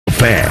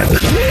Fan.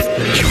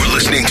 You're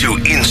listening to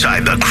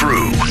Inside the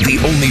Crew,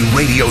 the only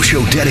radio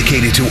show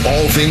dedicated to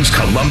all things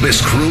Columbus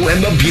Crew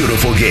and the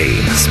beautiful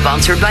game.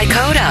 Sponsored by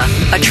Coda,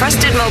 a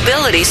trusted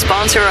mobility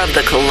sponsor of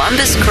the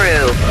Columbus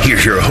Crew.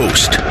 Here's your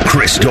host,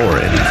 Chris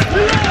Doran.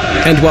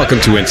 And welcome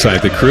to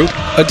Inside the Crew.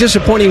 A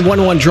disappointing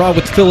 1-1 draw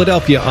with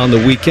Philadelphia on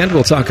the weekend.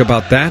 We'll talk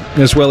about that,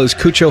 as well as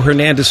Cucho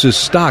Hernandez's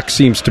stock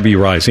seems to be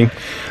rising.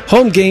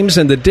 Home games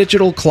and the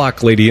digital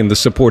clock lady in the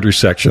supporters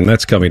section.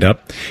 That's coming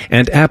up.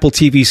 And Apple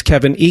TV's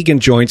Kevin Egan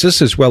joins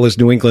us, as well as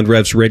New England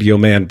Revs radio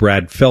man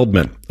Brad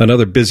Feldman.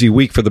 Another busy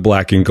week for the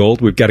Black and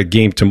Gold. We've got a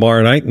game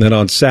tomorrow night, and then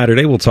on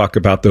Saturday we'll talk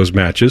about those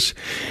matches.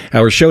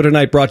 Our show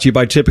tonight brought to you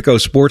by Tipico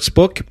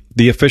Sportsbook,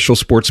 the official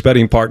sports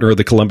betting partner of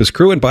the Columbus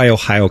Crew, and by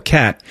Ohio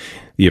Cat,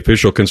 the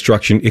official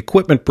construction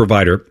equipment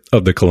provider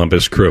of the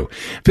Columbus Crew.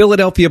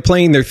 Philadelphia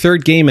playing their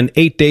third game in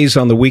 8 days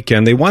on the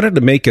weekend. They wanted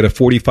to make it a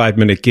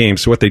 45-minute game,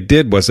 so what they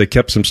did was they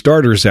kept some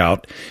starters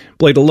out,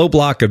 played a low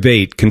block of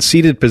 8,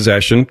 conceded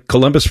possession.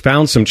 Columbus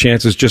found some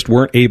chances, just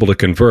weren't able to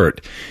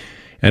convert.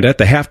 And at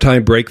the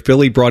halftime break,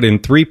 Philly brought in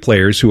 3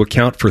 players who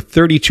account for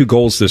 32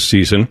 goals this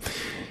season.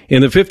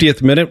 In the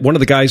 50th minute, one of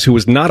the guys who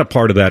was not a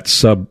part of that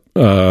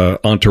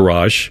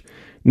entourage,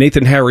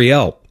 Nathan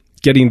Harriel,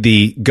 getting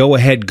the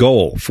go-ahead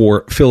goal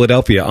for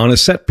Philadelphia on a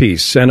set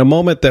piece, and a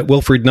moment that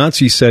Wilfried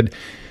Nancy said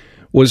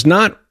was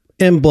not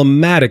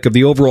emblematic of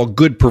the overall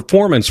good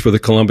performance for the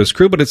Columbus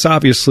Crew, but it's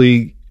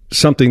obviously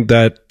something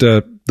that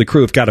the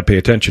Crew have got to pay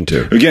attention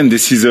to. Again,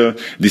 this is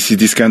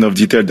this kind of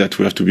detail that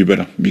we have to be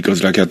better,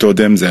 because like I told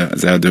them, they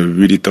had a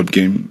really top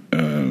game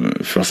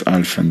first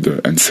half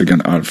and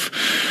second half.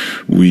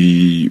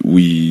 The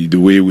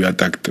way we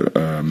attacked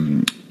a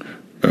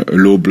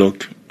low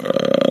block.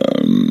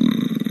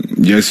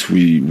 Yes,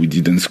 we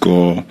didn't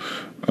score.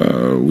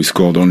 We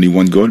scored only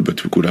 1 goal,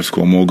 but we could have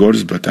scored more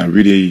goals. But I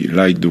really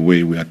like the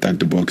way we attacked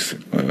the box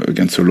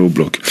against a low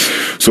block.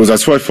 So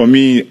that's why, for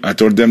me, I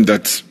told them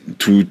that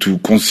to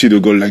concede a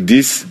goal like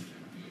this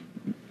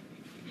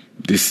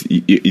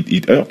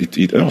it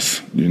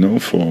hurts, you know,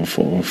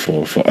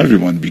 for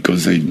everyone,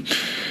 because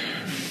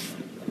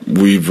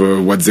with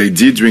what they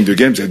did during the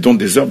game, they don't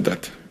deserve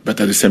that. But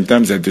at the same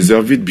time, they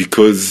deserve it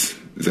because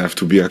they have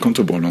to be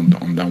accountable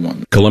on that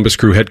one. Columbus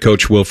Crew head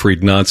coach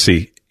Wilfried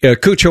Nancy.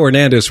 Cucho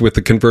Hernandez with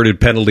the converted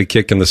penalty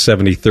kick in the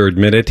 73rd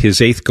minute, his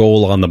 8th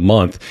goal on the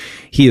month.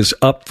 He is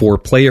up for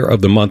Player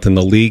of the Month in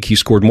the league. He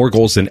scored more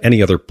goals than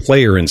any other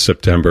player in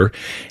September,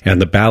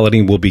 and the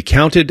balloting will be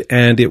counted,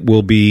 and it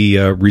will be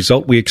a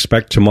result we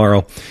expect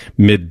tomorrow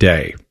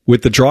midday.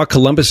 With the draw,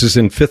 Columbus is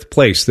in 5th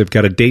place. They've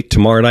got a date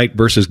tomorrow night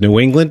versus New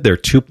England. They're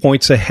 2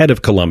 points ahead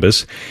of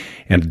Columbus.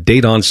 And a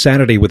date on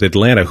Saturday with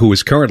Atlanta, who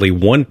is currently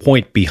 1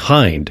 point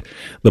behind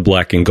the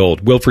Black and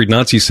Gold. Wilfried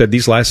Nancy said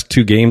these last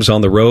 2 games on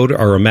the road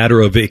are a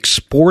matter of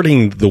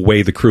exporting the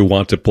way the Crew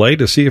want to play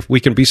to see if we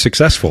can be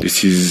successful.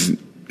 This is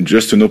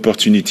just an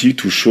opportunity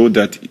to show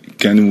that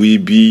can we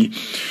be,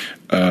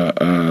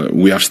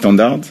 we have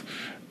standard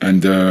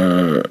and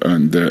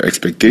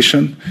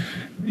expectation.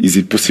 Is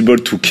it possible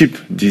to keep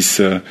this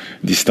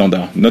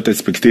standard, not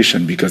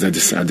expectation? Because at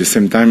the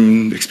same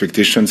time,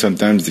 expectation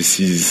sometimes this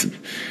is.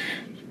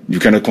 You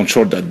cannot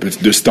control that, but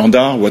the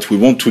standard, what we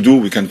want to do,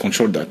 we can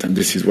control that, and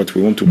this is what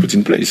we want to put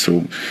in place.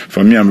 So,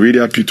 for me, I'm really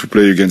happy to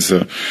play against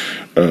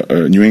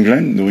New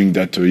England, knowing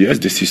that yes,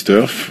 this is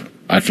tough.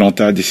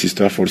 Atlanta, this is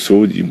tough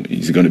also.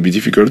 It's going to be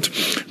difficult,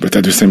 but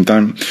at the same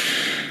time,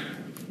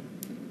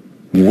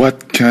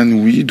 what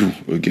can we do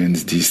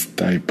against this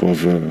type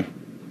of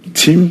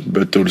team,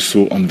 but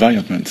also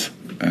environment?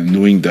 And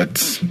knowing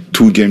that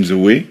 2 games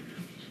away.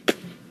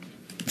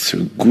 It's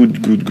a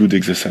good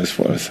exercise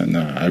for us, and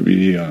I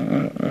really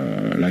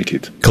like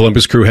it.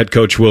 Columbus Crew head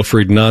coach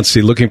Wilfried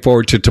Nancy looking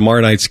forward to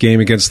tomorrow night's game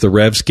against the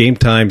Revs. Game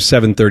time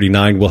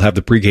 7:39. We'll have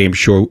the pregame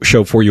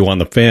show for you on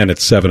the Fan at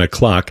 7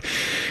 o'clock.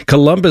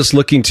 Columbus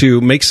looking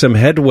to make some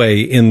headway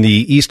in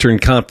the Eastern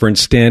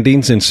Conference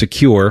standings and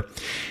secure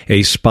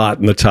a spot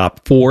in the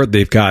top 4.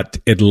 They've got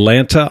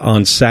Atlanta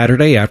on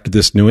Saturday after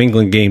this New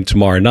England game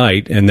tomorrow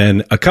night, and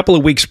then a couple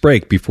of weeks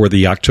break before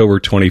the October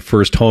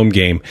 21st home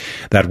game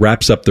that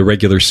wraps up the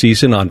regular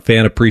season on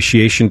Fan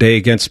Appreciation Day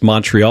against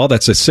Montreal.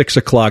 That's a 6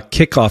 o'clock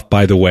kickoff,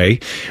 by the way.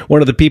 One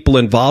of the people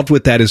involved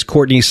with that is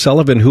Courtney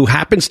Sullivan, who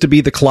happens to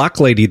be the clock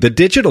lady, the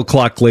digital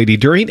clock lady.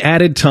 During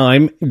added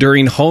time,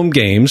 during home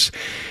games,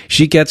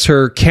 she gets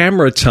her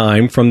camera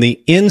time from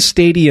the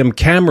in-stadium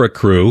camera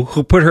crew,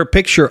 who put her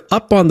picture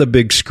up on the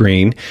big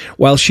screen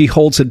while she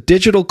holds a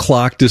digital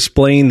clock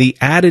displaying the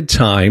added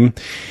time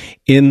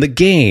in the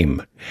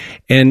game.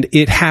 And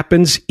it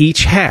happens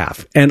each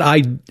half. And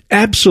I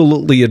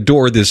absolutely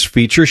adore this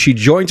feature. She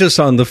joins us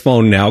on the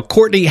phone now.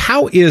 Courtney,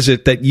 how is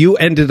it that you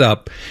ended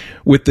up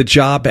with the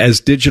job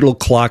as digital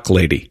clock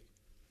lady?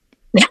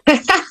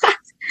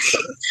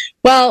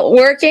 Well,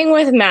 working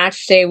with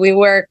Match Day, we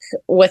work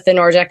with the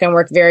Nordic and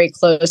work very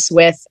close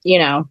with,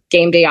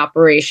 game day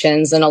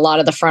operations and a lot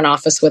of the front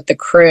office with the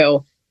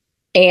Crew.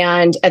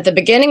 And at the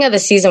beginning of the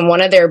season, one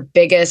of their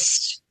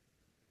biggest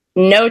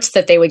notes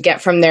that they would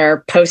get from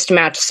their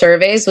post-match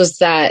surveys was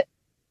that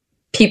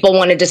people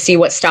wanted to see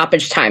what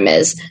stoppage time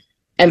is.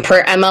 And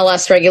per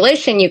MLS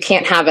regulation, you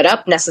can't have it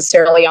up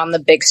necessarily on the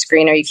big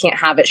screen, or you can't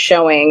have it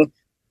showing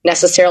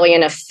necessarily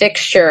in a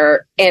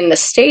fixture in the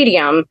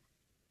stadium.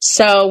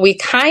 So we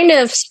kind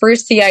of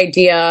spruced the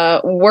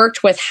idea,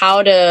 worked with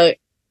how to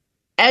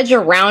edge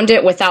around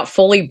it without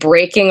fully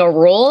breaking a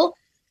rule.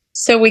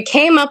 So we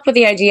came up with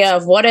the idea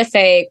of what if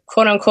a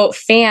quote unquote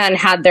fan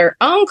had their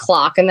own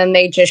clock and then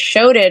they just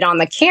showed it on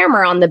the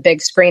camera on the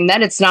big screen.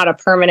 Then it's not a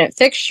permanent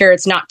fixture.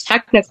 It's not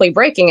technically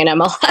breaking an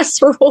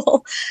MLS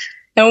rule.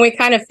 And when we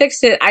kind of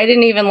fixed it, I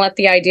didn't even let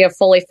the idea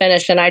fully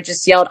finish, and I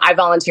just yelled, "I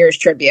volunteer as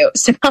tribute."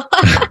 So.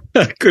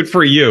 Good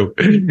for you.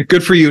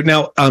 Good for you.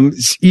 Now,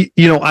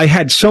 I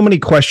had so many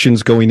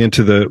questions going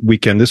into the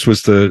weekend. This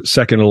was the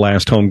second to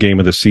last home game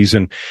of the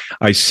season.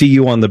 I see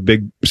you on the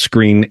big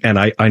screen, and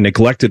I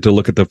neglected to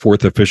look at the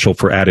fourth official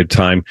for added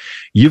time.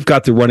 You've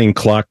got the running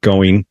clock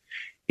going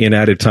in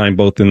added time,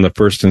 both in the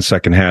first and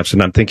second halves.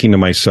 And I'm thinking to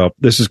myself,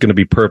 this is going to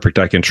be perfect.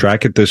 I can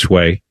track it this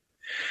way.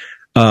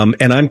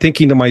 And I'm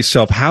thinking to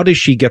myself, how does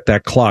she get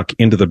that clock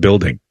into the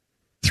building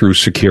through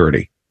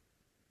security?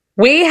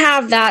 We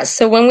have that.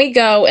 So when we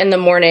go in the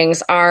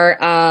mornings,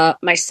 our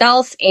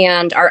myself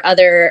and our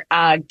other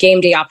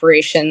game day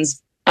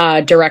operations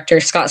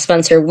director, Scott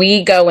Spencer,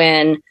 we go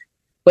in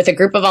with a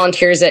group of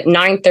volunteers at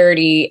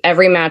 9:30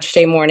 every match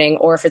day morning,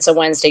 or if it's a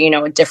Wednesday,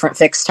 a different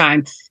fixed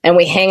time, and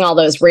we hang all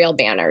those rail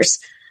banners.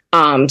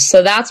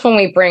 So that's when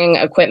we bring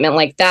equipment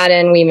like that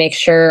in. We make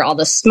sure all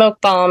the smoke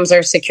bombs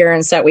are secure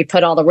and set. We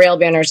put all the rail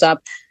banners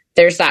up.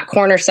 There's that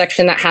corner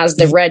section that has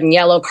the red and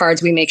yellow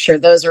cards. We make sure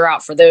those are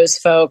out for those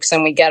folks,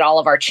 and we get all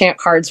of our chant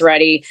cards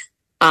ready,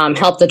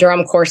 help the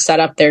drum corps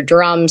set up their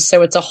drums.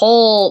 So it's a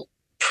whole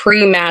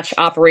pre-match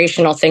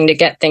operational thing to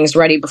get things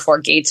ready before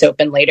gates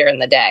open later in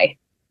the day.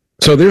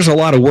 So there's a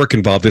lot of work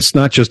involved. It's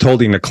not just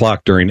holding the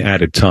clock during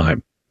added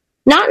time.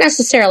 Not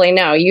necessarily,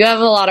 no. You have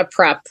a lot of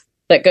prep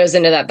that goes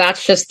into that.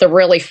 That's just the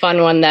really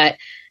fun one that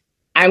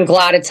I'm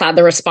glad it's had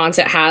the response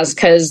it has,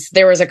 because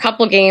there was a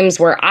couple games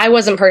where I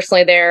wasn't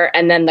personally there,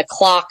 and then the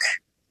clock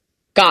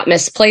got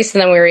misplaced,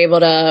 and then we were able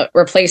to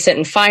replace it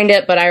and find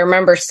it. But I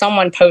remember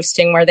someone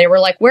posting where they were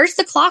like, "Where's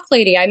the clock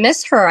lady? I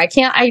miss her. I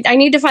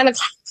need to find the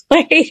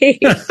clock lady."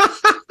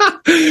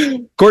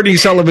 Courtney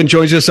Sullivan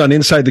joins us on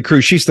Inside the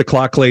Crew. She's the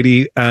clock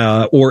lady,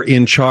 or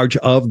in charge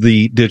of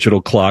the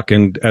digital clock.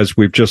 And as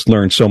we've just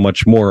learned so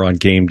much more on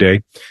game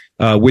day,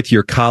 with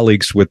your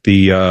colleagues, with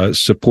the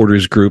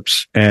supporters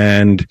groups,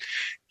 and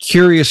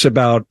curious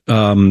about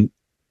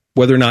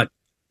whether or not,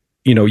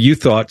 you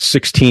thought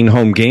 16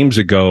 home games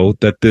ago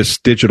that this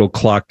digital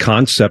clock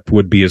concept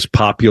would be as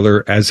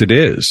popular as it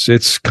is.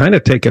 It's kind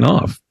of taken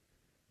off.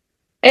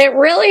 It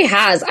really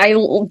has. I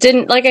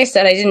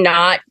did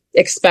not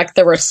expect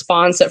the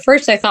response. At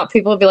first, I thought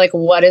people would be like,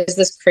 "What is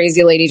this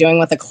crazy lady doing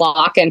with a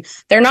clock?" And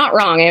they're not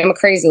wrong. I am a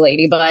crazy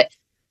lady, but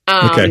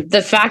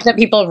the fact that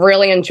people have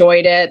really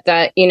enjoyed it,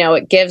 that,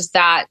 it gives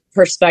that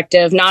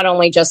perspective, not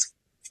only just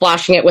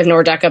flashing it with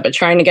Nordeca, but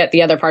trying to get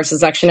the other parts of the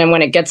section. And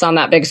when it gets on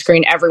that big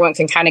screen, everyone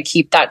can kind of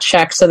keep that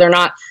check. So they're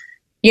not,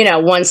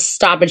 once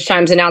stoppage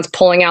time's announced,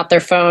 pulling out their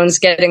phones,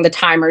 getting the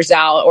timers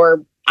out.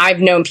 Or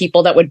I've known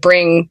people that would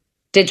bring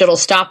digital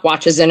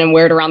stopwatches in and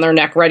wear it around their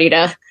neck, ready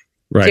to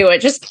do it.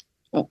 Just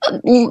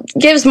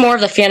gives more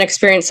of the fan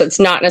experience. So it's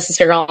not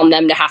necessarily on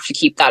them to have to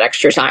keep that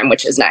extra time,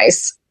 which is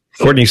nice.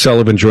 Courtney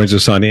Sullivan joins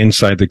us on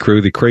Inside the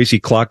Crew, the crazy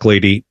clock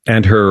lady,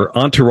 and her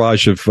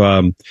entourage of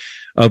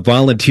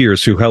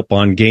volunteers who help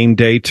on game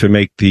day to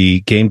make the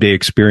game day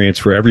experience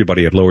for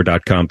everybody at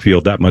lower.com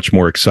field that much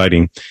more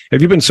exciting.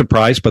 Have you been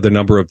surprised by the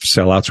number of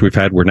sellouts we've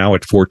had? We're now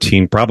at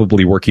 14,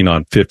 probably working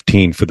on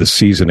 15 for the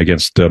season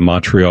against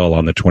Montreal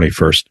on the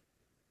 21st.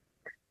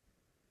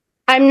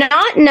 I'm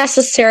not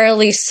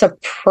necessarily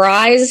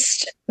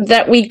surprised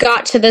that we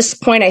got to this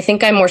point. I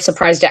think I'm more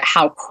surprised at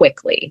how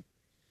quickly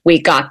we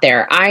got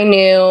there. I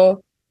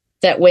knew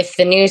that with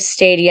the new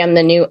stadium,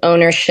 the new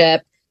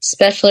ownership,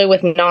 especially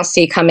with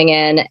Nasi coming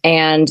in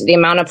and the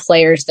amount of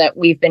players that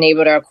we've been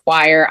able to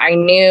acquire, I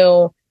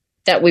knew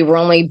that we were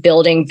only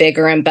building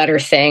bigger and better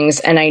things.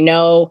 And I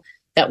know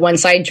that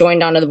once I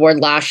joined onto the board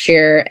last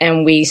year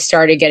and we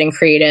started getting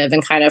creative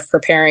and kind of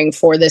preparing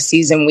for this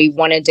season, we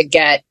wanted to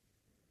get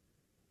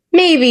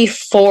maybe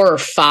 4 or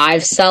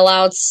 5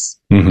 sellouts,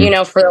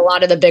 for a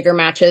lot of the bigger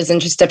matches,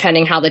 and just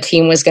depending how the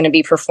team was going to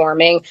be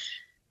performing.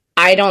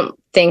 I don't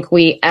think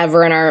we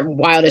ever in our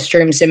wildest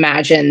dreams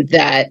imagined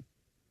that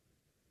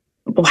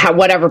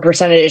whatever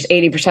percentage,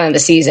 80% of the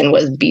season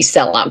would be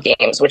sellout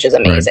games, which is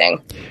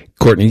amazing. Right.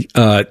 Courtney,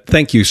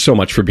 thank you so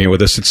much for being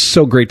with us. It's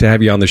so great to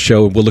have you on the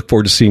show. We'll look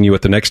forward to seeing you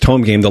at the next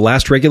home game, the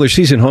last regular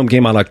season home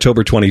game on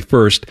October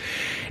 21st,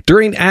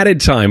 during added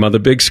time on the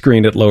big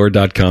screen at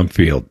lower.com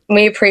field.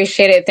 We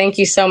appreciate it. Thank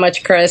you so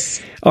much,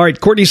 Chris. All right,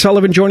 Courtney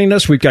Sullivan joining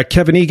us. We've got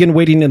Kevin Egan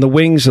waiting in the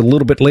wings. A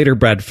little bit later,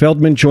 Brad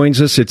Feldman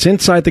joins us. It's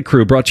Inside the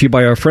Crew, brought to you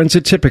by our friends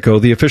at Tipico,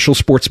 the official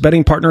sports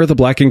betting partner of the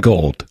Black and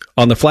Gold.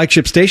 On the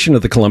flagship station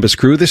of the Columbus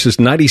Crew, this is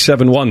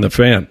 97.1 The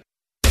Fan.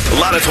 A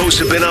lot of hosts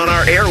have been on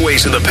our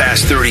airways in the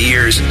past 30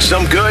 years.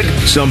 Some good,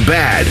 some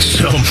bad,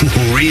 some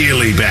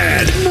really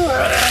bad.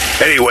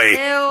 Anyway,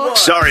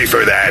 sorry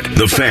for that.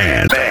 The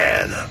Fan.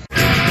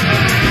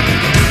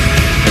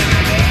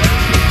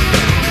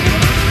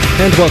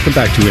 And welcome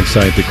back to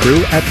Inside the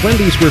Crew. At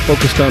Wendy's, we're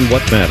focused on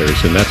what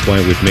matters, and that's why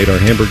we've made our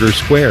hamburgers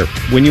square.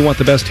 When you want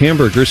the best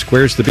hamburger,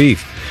 square's the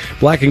beef.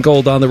 Black and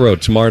gold on the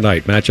road tomorrow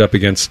night. Match up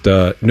against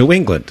New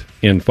England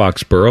in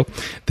Foxborough.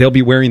 They'll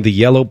be wearing the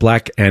yellow,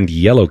 black, and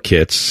yellow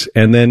kits.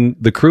 And then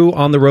the Crew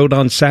on the road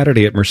on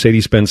Saturday at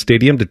Mercedes-Benz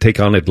Stadium to take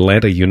on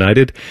Atlanta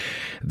United.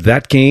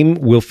 That game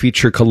will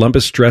feature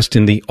Columbus dressed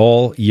in the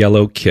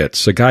all-yellow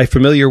kits. A guy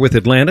familiar with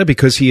Atlanta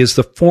because he is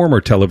the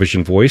former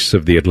television voice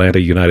of the Atlanta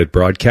United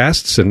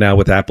broadcasts. And now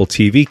with Apple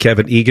TV,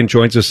 Kevin Egan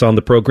joins us on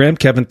the program.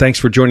 Kevin, thanks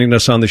for joining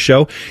us on the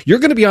show. You're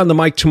going to be on the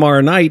mic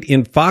tomorrow night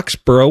in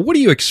Foxborough. What are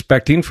you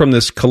expecting from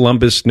this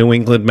Columbus-New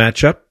England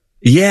matchup?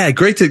 Yeah,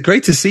 great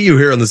to see you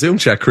here on the Zoom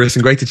chat, Chris,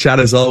 and great to chat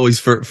as always.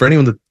 For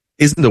anyone that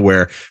isn't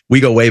aware,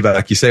 we go way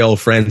back. You say old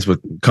friends, with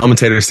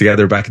commentators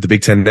together back at the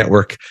Big Ten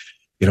Network,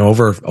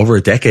 over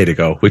a decade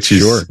ago, which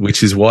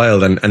is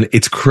wild. And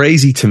it's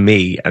crazy to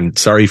me, and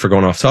sorry for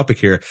going off topic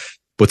here,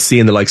 but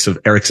seeing the likes of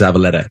Eric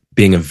Zavaleta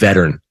being a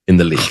veteran in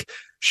the league.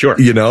 Sure.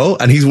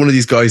 And he's one of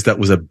these guys that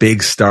was a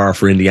big star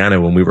for Indiana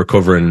when we were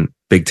covering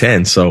Big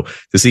Ten. So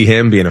to see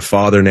him being a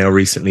father now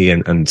recently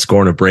and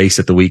scoring a brace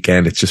at the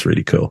weekend, it's just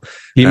really cool.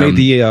 He made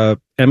the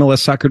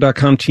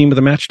MLSsoccer.com team of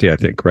the match day, I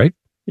think, right?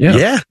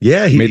 Yeah.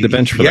 He made the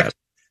bench for that.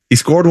 He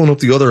scored one up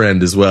the other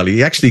end as well.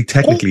 He actually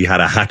technically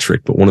had a hat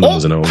trick, but one of them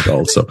was an own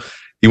goal. So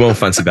he won't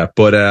fancy that.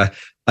 But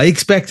I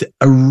expect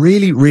a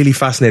really, really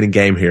fascinating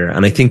game here.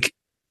 And I think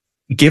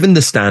given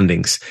the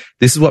standings,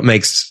 this is what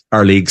makes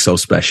our league so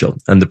special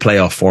and the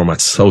playoff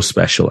format so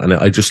special. And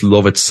I just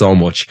love it so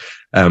much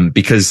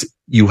because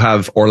you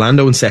have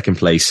Orlando in second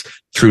place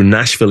through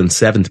Nashville in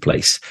seventh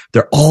place.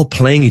 They're all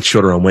playing each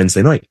other on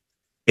Wednesday night.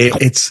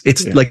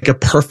 It's like a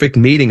perfect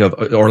meeting of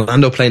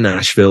Orlando playing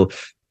Nashville,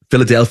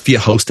 Philadelphia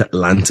host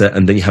Atlanta,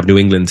 and then you have New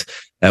England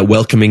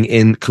welcoming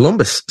in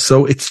Columbus.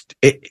 So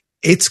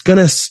it's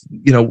gonna,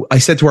 I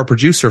said to our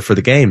producer for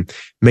the game,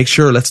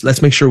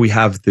 let's make sure we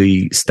have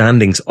the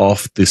standings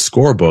off the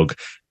scorebug.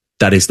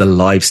 That is the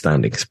live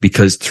standings,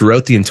 because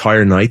throughout the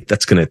entire night,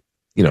 that's gonna,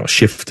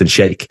 shift and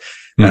shake.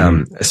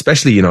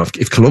 Especially,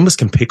 if Columbus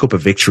can pick up a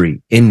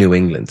victory in New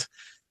England,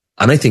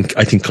 and I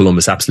think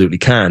Columbus absolutely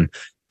can,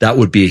 that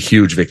would be a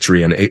huge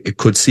victory, and it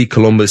could see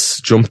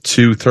Columbus jump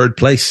to third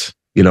place,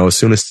 as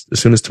soon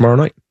as tomorrow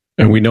night.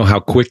 And we know how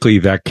quickly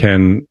that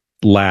can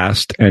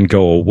last and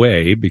go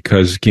away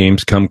because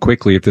games come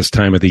quickly at this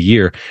time of the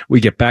year. We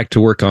get back to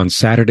work on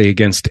Saturday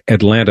against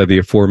Atlanta, the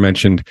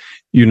aforementioned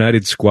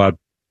United squad.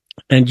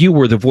 And you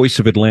were the voice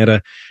of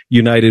Atlanta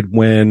United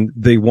when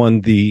they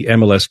won the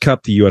MLS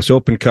Cup, the U.S.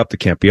 Open Cup, the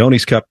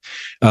Campeones Cup.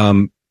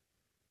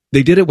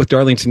 They did it with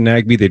Darlington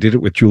Nagbe. They did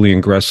it with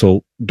Julian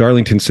Gressel.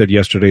 Darlington said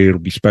yesterday it'll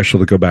be special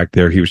to go back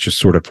there. He was just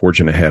sort of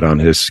forging ahead on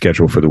his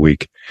schedule for the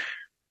week.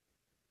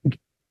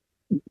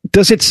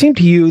 Does it seem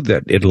to you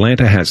that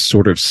Atlanta has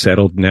sort of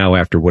settled now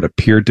after what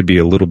appeared to be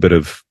a little bit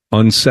of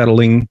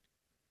unsettling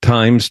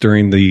times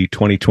during the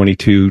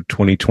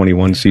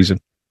 2022-2021 season?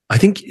 I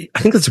think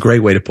that's a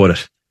great way to put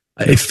it.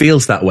 It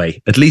feels that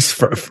way, at least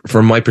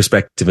from my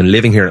perspective. And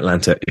living here in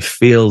Atlanta, it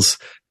feels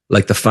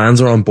like the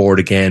fans are on board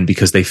again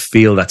because they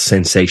feel that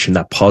sensation,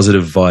 that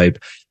positive vibe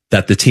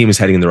that the team is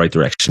heading in the right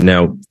direction.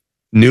 Now,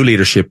 new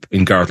leadership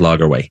in Garth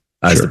Lagerwey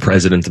as the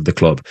president of the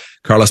club.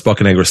 Carlos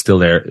Bocanegra is still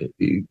there.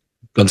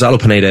 Gonzalo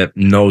Pineda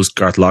knows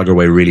Garth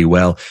Lagerwey really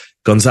well.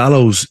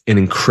 Gonzalo's an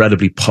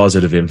incredibly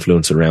positive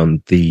influence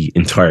around the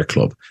entire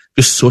club.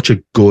 Just such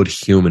a good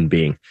human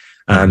being.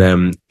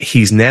 And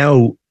he's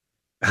now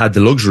had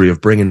the luxury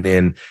of bringing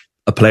in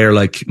a player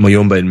like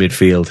Mayumba in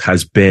midfield,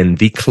 has been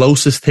the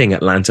closest thing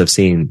Atlanta have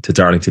seen to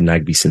Darlington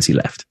Nagbe since he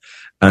left.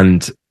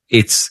 And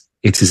it's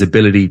his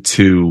ability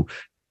to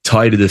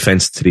tie the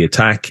defense to the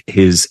attack,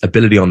 his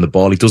ability on the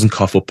ball. He doesn't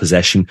cough up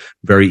possession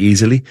very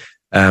easily.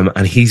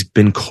 And he's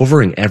been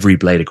covering every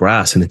blade of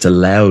grass, and it's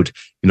allowed,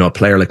 a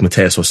player like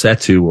Mateus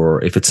Osetu,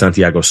 or if it's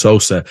Santiago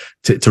Sosa,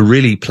 to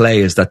really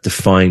play as that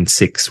defined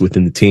six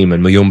within the team.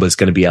 And Mayumba is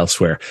going to be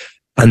elsewhere.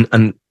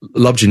 And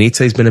Lobjanitse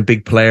has been a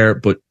big player,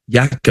 but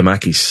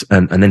Giakoumakis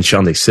and then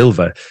Xande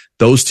Silva,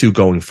 those two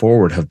going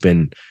forward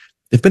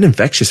they've been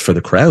infectious for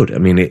the crowd. I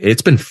mean,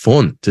 it's been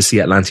fun to see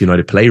Atlanta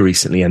United play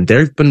recently, and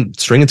they've been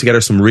stringing together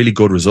some really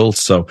good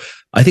results. So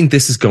I think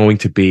this is going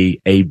to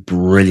be a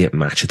brilliant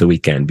match at the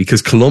weekend,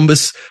 because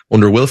Columbus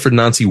under Wilfred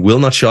Nancy will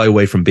not shy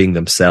away from being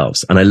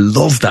themselves. And I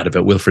love that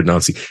about Wilfred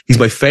Nancy. He's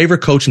my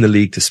favorite coach in the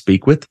league to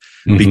speak with,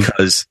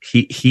 because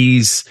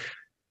he's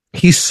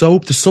so,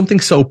 there's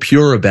something so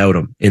pure about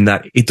him in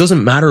that it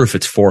doesn't matter if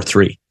it's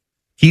 4-3.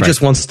 He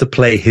just wants to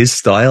play his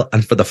style.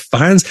 And for the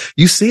fans,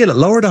 you see it at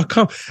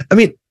lower.com. I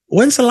mean,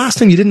 when's the last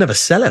time you didn't have a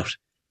sellout?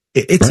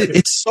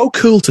 It's so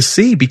cool to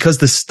see, because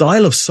the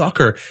style of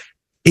soccer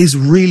is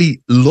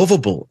really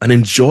lovable and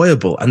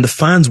enjoyable, and the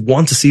fans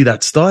want to see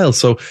that style.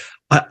 So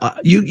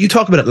you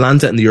talk about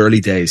Atlanta in the early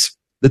days.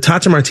 the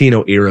Tata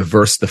Martino era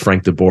versus the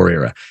Frank de Boer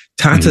era.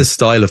 Tata's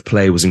style of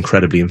play was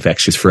incredibly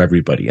infectious for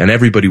everybody, and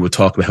everybody would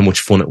talk about how much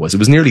fun it was. It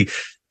was nearly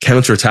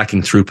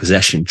counter-attacking through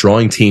possession,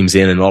 drawing teams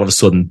in, and all of a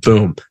sudden,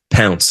 boom,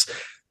 pounce.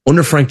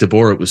 Under Frank de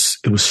Boer, it was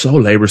so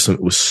laboursome.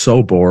 It was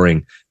so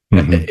boring.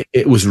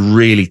 It was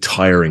really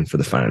tiring for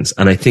the fans.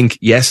 And I think,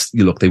 yes,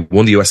 they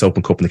won the US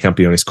Open Cup and the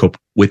Campeones Cup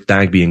with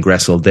Dagby and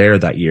Gressel there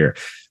that year,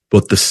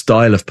 but the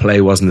style of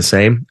play wasn't the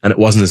same, and it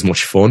wasn't as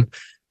much fun.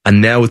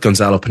 And now with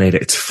Gonzalo Pineda,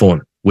 it's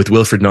fun. With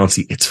Wilfred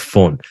Nancy, it's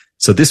fun.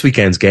 So this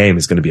weekend's game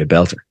is going to be a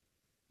belter.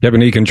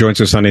 Egan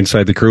joins us on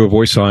Inside the Crew, a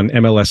voice on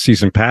MLS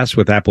Season Pass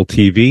with Apple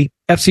TV.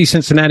 FC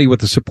Cincinnati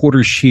with the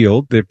Supporters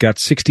Shield. They've got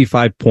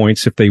 65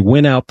 points. If they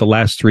win out the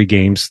last 3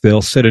 games,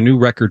 they'll set a new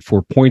record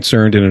for points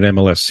earned in an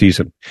MLS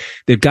season.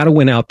 They've got to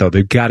win out, though.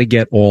 They've got to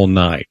get all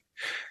 9.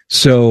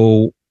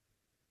 So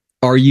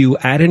are you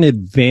at an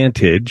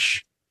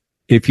advantage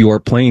if you are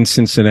playing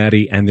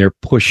Cincinnati and they're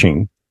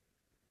pushing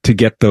to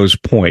get those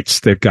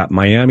points? They've got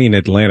Miami and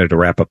Atlanta to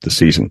wrap up the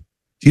season.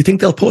 Do you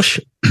think they'll push?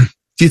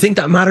 Do you think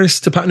that matters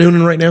to Pat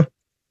Noonan right now?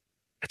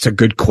 It's a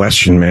good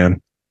question,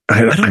 man.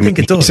 I don't think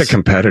it does. He's a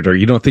competitor.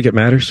 You don't think it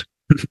matters?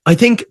 I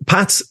think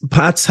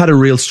Pat's had a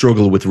real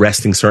struggle with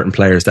resting certain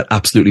players that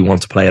absolutely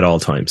want to play at all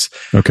times.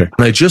 Okay.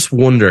 And I just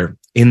wonder,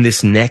 in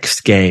this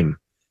next game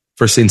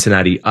for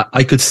Cincinnati,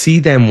 I could see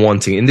them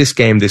wanting, in this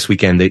game this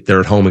weekend, they're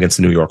at home against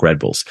the New York Red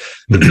Bulls.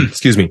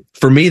 Excuse me.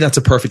 For me, that's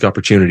a perfect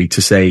opportunity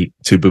to say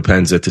to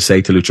Bupenza, to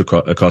say to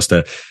Lucho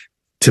Acosta,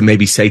 to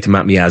maybe say to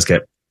Matt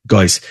Miazga,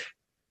 guys,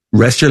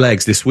 rest your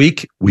legs this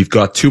week. We've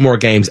got 2 more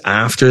games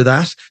after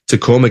that to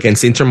come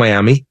against Inter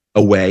Miami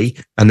away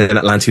and then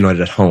Atlanta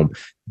United at home.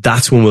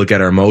 That's when we'll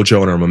get our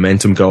mojo and our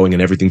momentum going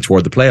and everything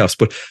toward the playoffs.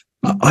 But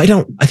I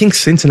think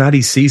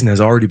Cincinnati's season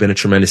has already been a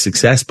tremendous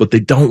success, but they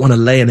don't want to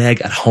lay an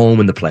egg at home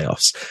in the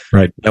playoffs.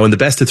 Right. Now, in the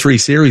best of 3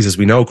 series, as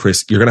we know,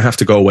 Chris, you're going to have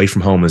to go away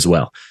from home as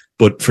well.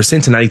 But for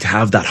Cincinnati to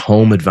have that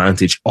home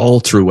advantage all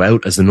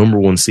throughout as the number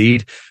 1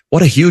 seed,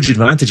 what a huge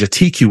advantage at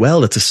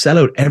TQL. That's a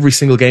sellout every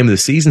single game of the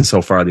season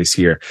so far this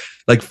year.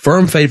 Like,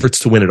 firm favourites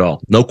to win it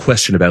all. No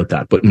question about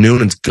that. But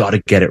Noonan's got to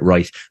get it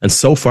right. And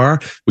so far,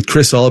 with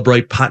Chris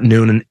Albright, Pat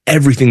Noonan,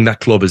 everything that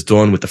club has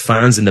done with the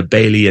fans in the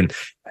Bailey, and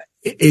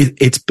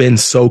it's been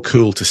so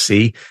cool to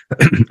see.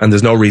 And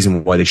there's no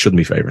reason why they shouldn't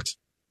be favourites.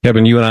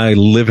 Kevin, you and I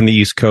live in the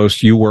East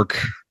Coast. You work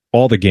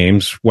all the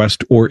games,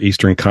 West or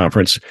Eastern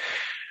Conference.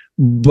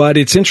 But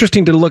it's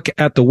interesting to look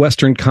at the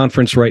Western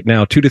Conference right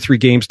now. 2 to 3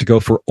 games to go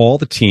for all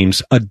the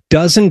teams.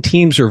 12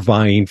 teams are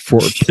vying for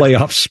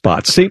playoff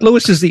spots. St.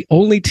 Louis is the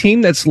only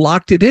team that's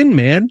locked it in,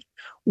 man.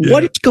 Yeah.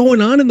 What is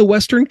going on in the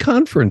Western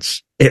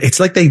Conference? It's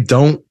like they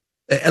don't,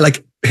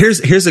 like,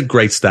 here's a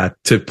great stat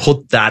to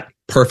put that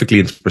perfectly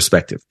into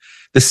perspective.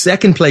 The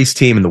second place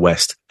team in the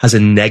West has a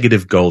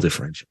negative goal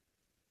differential.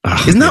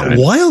 Oh, isn't that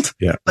wild?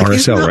 Yeah. Like, RSL,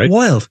 isn't that right?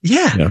 Wild.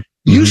 Yeah.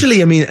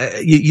 Usually, I mean,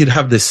 you'd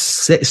have the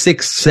 6th,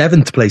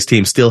 7th place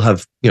team still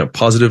have,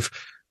 positive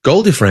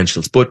goal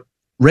differentials, but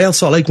Real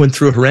Salt Lake went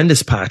through a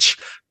horrendous patch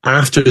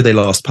after they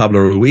lost Pablo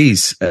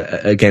Ruiz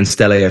against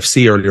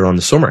LAFC earlier on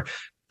the summer.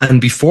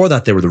 And before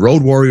that, they were the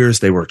Road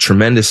Warriors. They were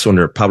tremendous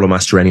under Pablo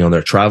Mastroeni on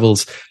their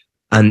travels.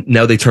 And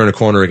now they turn a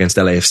corner against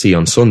LAFC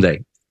on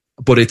Sunday.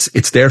 But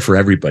it's there for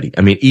everybody.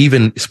 I mean,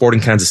 even Sporting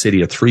Kansas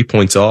City are 3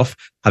 points off,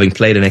 having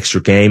played an extra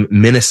game.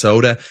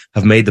 Minnesota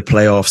have made the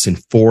playoffs in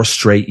 4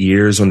 straight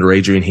years under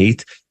Adrian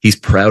Heath. He's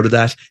proud of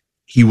that.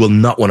 He will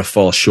not want to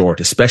fall short,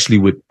 especially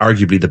with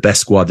arguably the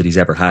best squad that he's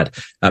ever had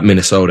at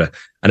Minnesota.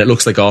 And it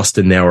looks like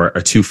Austin now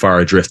are too far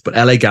adrift. But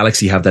LA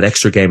Galaxy have that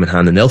extra game in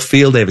hand, and they'll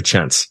feel they have a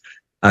chance.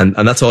 And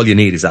that's all you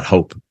need, is that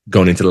hope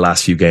going into the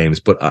last few games.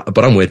 But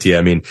I'm with you.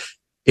 I mean,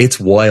 it's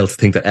wild to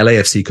think that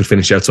LAFC could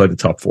finish outside the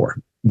top 4,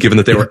 given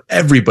that they were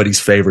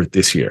everybody's favorite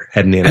this year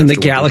heading in. And the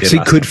Galaxy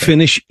could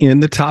finish in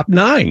the top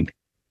 9.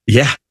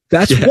 Yeah.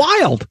 That's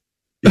wild.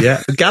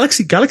 Yeah.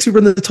 Galaxy were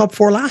in the top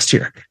 4 last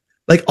year.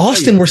 Like,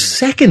 Austin were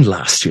second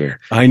last year.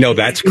 I know,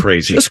 that's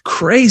crazy. It's just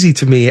crazy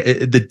to me,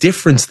 the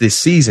difference this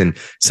season.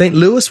 St.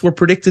 Louis were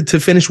predicted to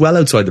finish well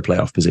outside the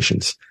playoff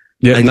positions.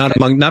 Yeah, and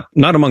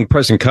not among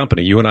present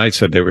company. You and I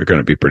said they were going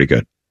to be pretty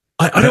good.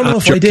 I don't know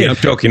if I did. I'm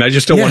joking. I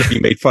just don't want to be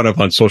made fun of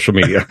on social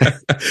media.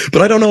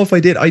 But I don't know if I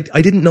did. I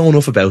didn't know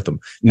enough about them.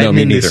 No,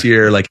 me neither. This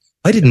year, like,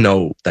 I didn't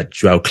know that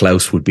João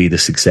Klaus would be the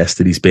success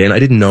that he's been. I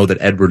didn't know that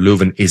Edward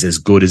Leuven is as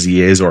good as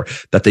he is, or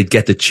that they'd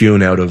get the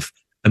tune out of,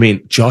 I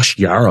mean, Josh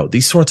Yarrow,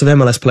 these sorts of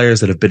MLS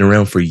players that have been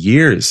around for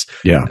years.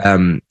 Yeah.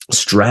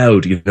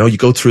 Stroud, you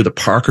go through the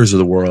Parkers of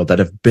the world that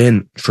have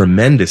been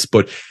tremendous.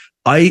 But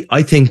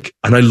I think,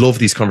 and I love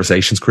these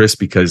conversations, Chris,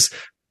 because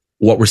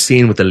what we're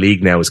seeing with the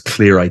league now is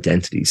clear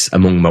identities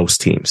among most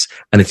teams.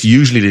 And it's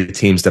usually the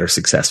teams that are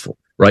successful,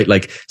 right?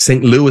 Like,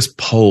 St. Louis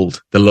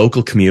polled the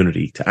local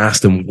community to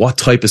ask them, what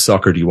type of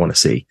soccer do you want to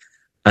see?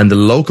 And the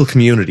local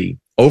community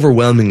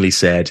overwhelmingly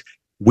said,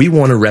 we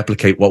want to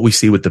replicate what we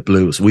see with the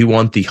Blues. We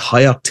want the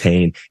high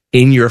octane,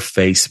 in your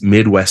face,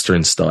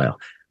 Midwestern style.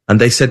 And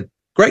they said,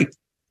 great.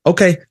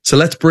 Okay. So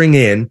let's bring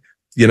in,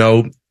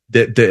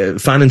 the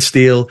Fan and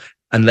Steel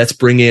and let's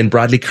bring in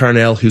Bradley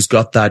Carnell, who's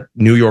got that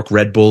New York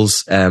Red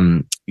Bulls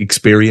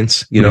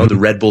experience, the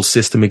Red Bull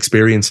system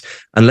experience,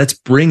 and let's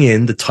bring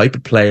in the type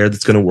of player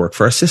that's going to work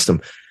for our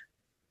system.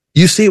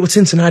 You see it with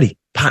Cincinnati,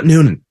 Pat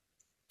Noonan,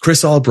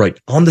 Chris Albright,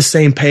 on the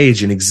same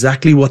page in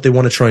exactly what they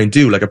want to try and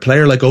do. Like a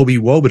player like Obi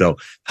Wobodo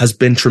has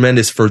been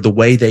tremendous for the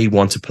way they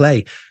want to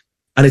play.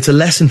 And it's a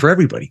lesson for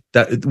everybody.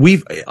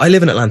 I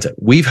live in Atlanta.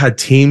 We've had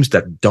teams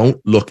that don't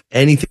look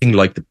anything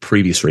like the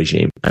previous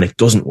regime, and it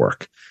doesn't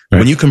work. Right.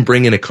 When you can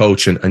bring in a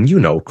coach and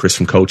Chris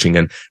from coaching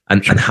and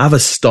have a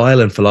style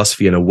and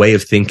philosophy and a way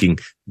of thinking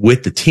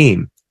with the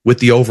team, with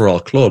the overall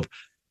club,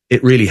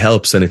 it really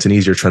helps, and it's an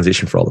easier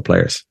transition for all the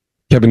players.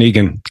 Kevin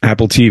Egan,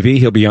 Apple TV.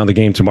 He'll be on the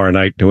game tomorrow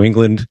night. New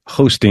England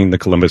hosting the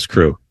Columbus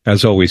Crew.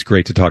 As always,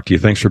 great to talk to you.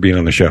 Thanks for being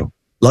on the show.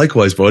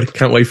 Likewise, bud.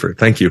 Can't wait for it.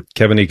 Thank you.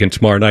 Kevin Egan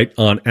tomorrow night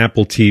on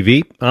Apple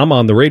TV. I'm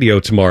on the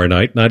radio tomorrow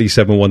night,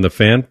 97.1 The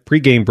Fan.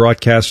 Pre-game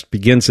broadcast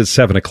begins at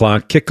 7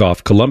 o'clock.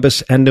 Kickoff,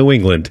 Columbus and New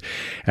England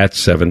at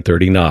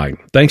 7:39.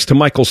 Thanks to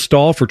Michael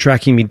Stahl for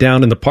tracking me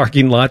down in the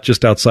parking lot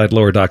just outside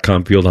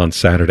Lower.com Field on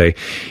Saturday.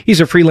 He's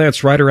a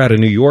freelance writer out of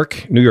New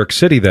York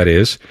City, that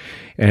is.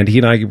 And he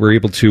and I were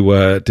able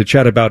to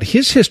chat about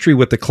his history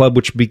with the club,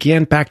 which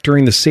began back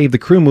during the Save the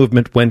Crew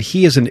movement when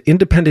he, as an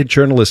independent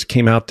journalist,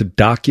 came out to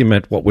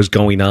document what was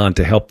going on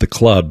to help the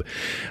club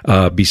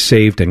be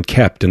saved and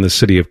kept in the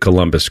city of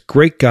Columbus.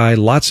 Great guy,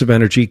 lots of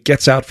energy,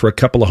 gets out for a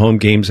couple of home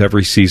games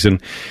every season,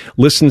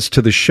 listens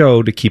to the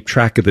show to keep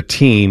track of the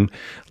team.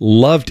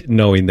 Loved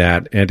knowing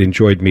that and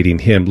enjoyed meeting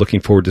him.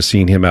 Looking forward to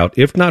seeing him out,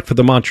 if not for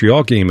the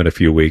Montreal game in a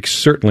few weeks,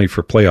 certainly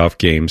for playoff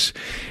games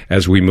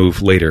as we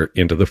move later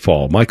into the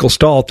fall. Michael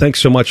Stahl, thanks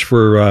so much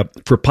for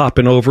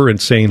popping over and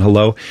saying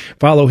hello.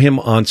 Follow him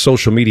on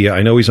social media.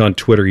 I know he's on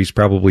Twitter. He's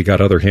probably got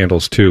other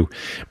handles too,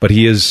 but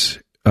he is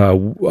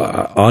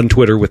on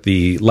Twitter with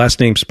the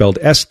last name spelled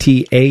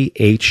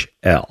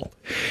Stahl.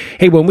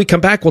 Hey, when we come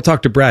back, we'll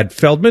talk to Brad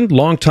Feldman,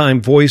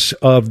 longtime voice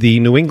of the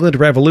New England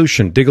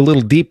Revolution. Dig a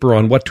little deeper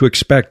on what to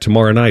expect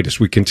tomorrow night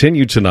as we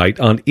continue tonight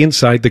on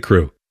Inside the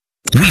Crew.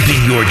 We've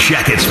been your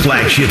Jackets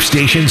flagship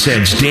station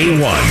since day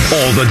one.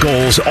 All the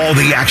goals, all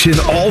the action,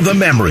 all the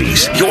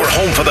memories. Your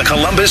home for the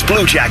Columbus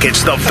Blue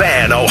Jackets, the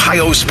Fan,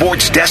 Ohio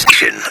sports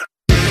destination.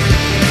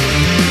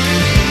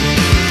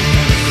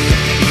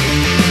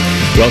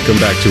 Welcome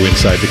back to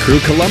Inside the Crew.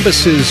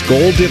 Columbus's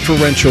goal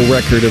differential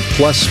record of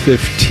plus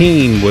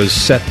 15 was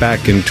set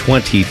back in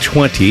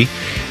 2020,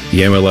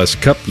 the MLS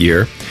Cup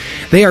year.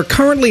 They are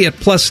currently at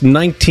plus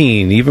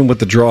 19, even with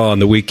the draw on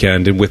the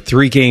weekend. And with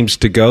 3 games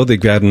to go, they've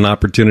got an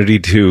opportunity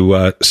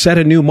to set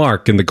a new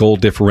mark in the goal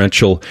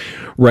differential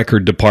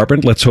record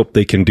department. Let's hope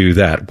they can do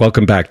that.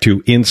 Welcome back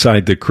to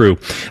Inside the Crew.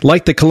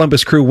 Like the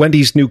Columbus Crew,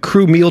 Wendy's new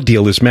Crew meal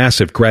deal is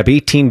massive. Grab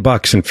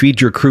 $18 and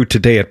feed your crew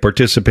today at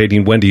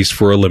participating Wendy's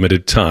for a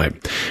limited time.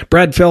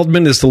 Brad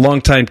Feldman is the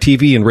longtime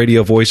TV and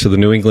radio voice of the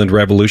New England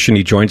Revolution.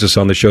 He joins us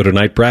on the show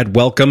tonight. Brad,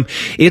 welcome.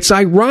 It's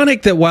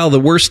ironic that while the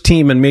worst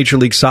team in Major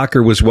League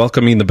Soccer was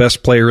welcoming the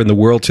best player in the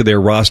world to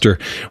their roster,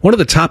 one of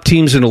the top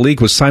teams in the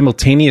league was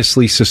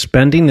simultaneously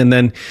suspending and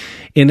then,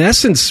 in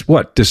essence,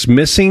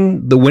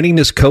 dismissing the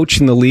winningest coach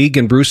in the league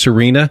in Bruce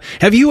Arena.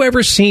 Have you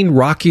ever seen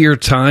rockier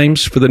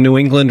times for the New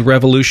England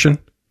Revolution?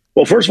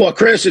 Well, first of all,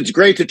 Chris, it's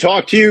great to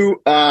talk to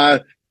you.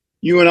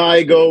 You and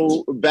I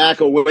go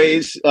back a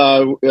ways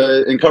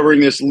in covering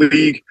this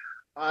league.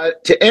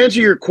 To answer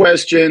your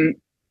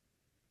question,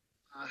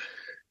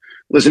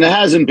 listen, it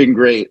hasn't been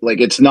great.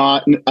 Like, it's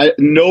not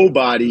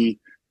nobody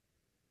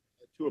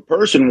to a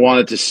person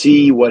wanted to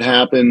see what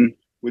happened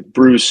with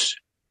Bruce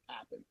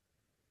happen.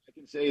 I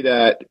can say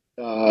that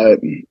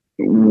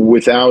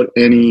without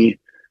any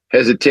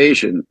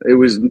hesitation.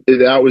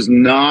 That was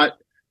not,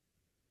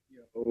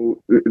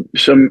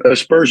 some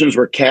aspersions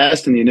were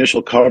cast in the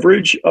initial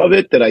coverage of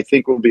it that I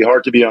think will be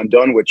hard to be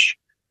undone, which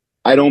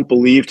I don't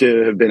believe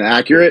to have been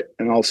accurate.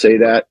 And I'll say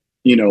that,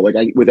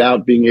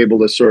 without being able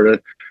to sort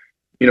of,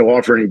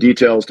 offer any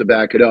details to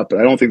back it up. But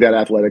I don't think that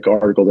Athletic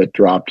article that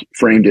dropped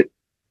framed it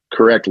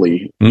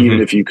correctly,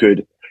 even if you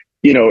could,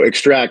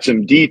 extract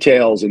some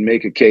details and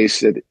make a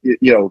case that,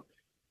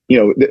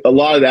 a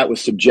lot of that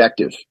was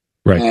subjective.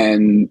 Right.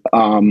 And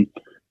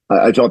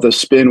I thought the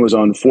spin was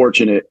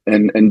unfortunate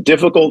and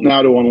difficult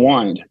now to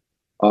unwind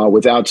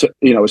without,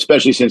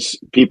 especially since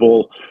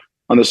people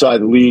on the side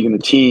of the league and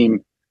the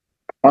team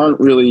aren't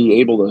really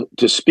able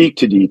to speak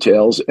to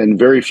details, and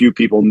very few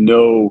people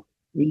know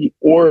the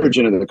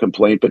origin of the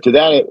complaint. But to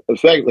that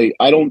effect,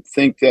 I don't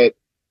think that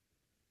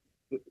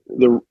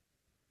the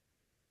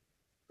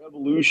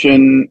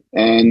Revolution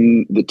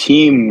and the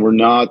team were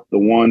not the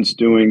ones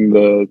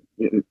doing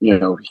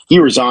he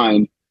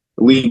resigned,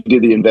 the league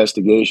did the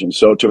investigation.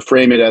 So to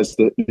frame it as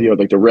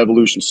the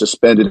Revolution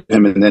suspended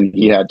him and then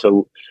he had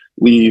to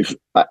leave,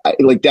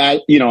 like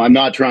that, I'm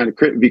not trying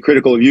to be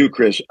critical of you,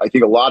 Chris. I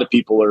think a lot of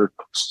people are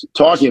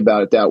talking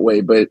about it that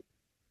way, but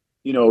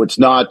it's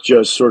not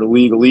just sort of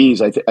legalese.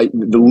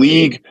 The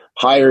league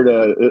hired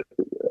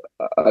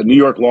a New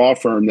York law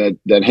firm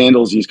that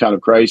handles these kind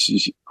of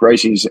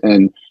crises,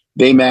 and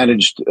they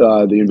managed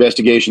the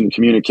investigation and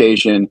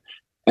communication.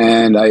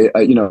 And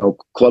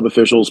club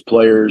officials,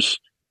 players,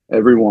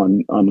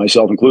 everyone,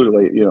 myself included,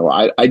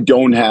 I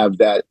don't have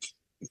that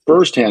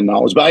firsthand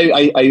knowledge, but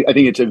I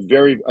think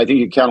I think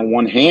you count on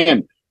one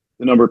hand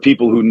the number of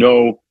people who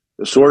know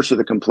the source of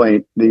the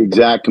complaint, the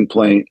exact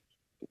complaint,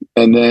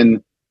 and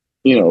then,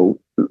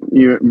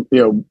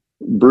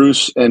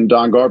 Bruce and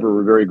Don Garber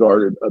were very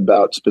guarded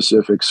about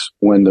specifics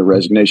when the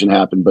resignation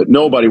happened, but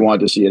nobody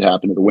wanted to see it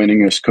happen to the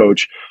winningest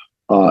coach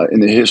in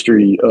the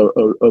history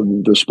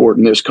of the sport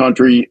in this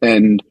country.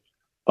 And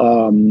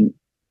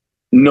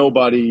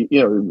nobody,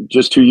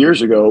 just 2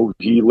 years ago,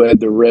 he led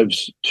the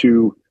Revs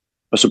to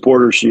a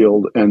supporter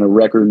shield and a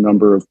record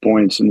number of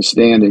points in the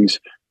standings.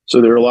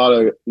 So there are a lot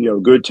of,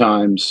 good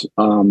times.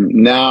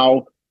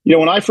 Now,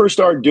 when I first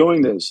started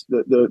doing this,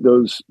 that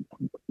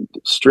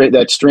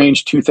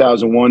strange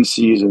 2001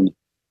 season,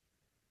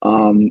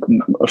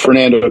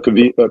 Fernando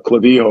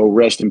Clavijo,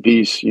 rest in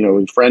peace,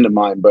 a friend of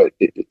mine, but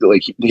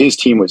his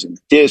team was in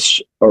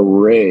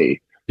disarray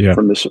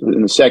in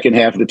the second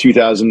half of the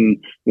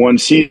 2001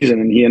 season,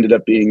 and he ended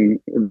up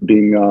being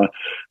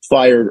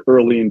fired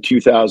early in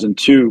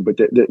 2002. But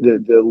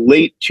the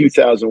late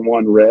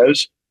 2001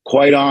 Revs,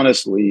 quite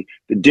honestly,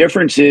 the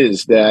difference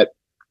is that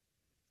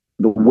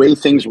the way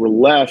things were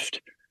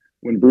left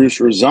when Bruce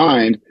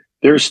resigned,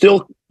 there's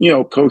still,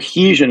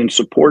 cohesion and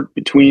support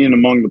between and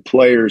among the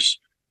players.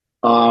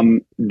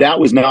 That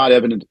was not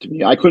evident to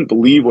me. I couldn't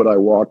believe what I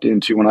walked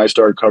into when I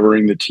started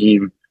covering the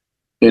team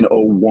in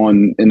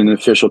 2001 in an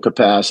official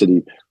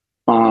capacity.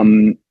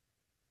 It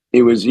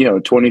was,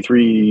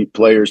 23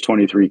 players,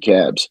 23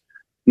 cabs.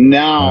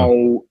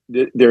 Now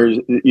there's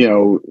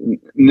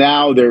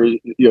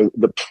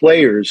the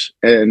players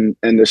and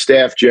the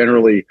staff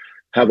generally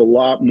have a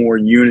lot more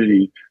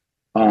unity.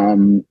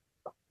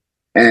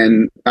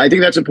 And I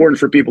think that's important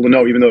for people to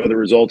know, even though the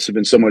results have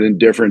been somewhat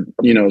indifferent,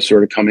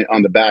 sort of coming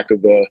on the back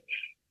of the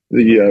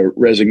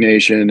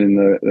resignation and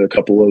the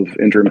couple of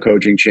interim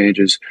coaching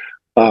changes.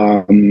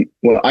 Well,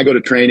 I go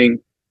to training,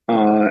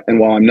 and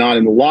while I'm not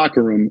in the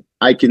locker room,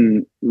 I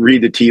can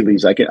read the tea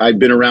leaves. I've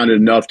been around it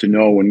enough to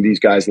know when these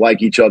guys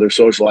like each other,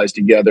 socialize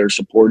together,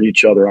 support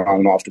each other on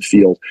and off the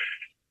field.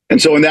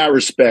 And so in that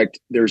respect,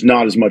 there's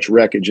not as much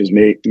wreckage as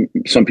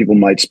some people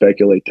might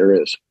speculate there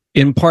is.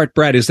 In part,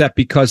 Brad, is that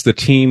because the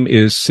team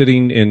is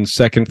sitting in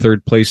second,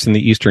 third place in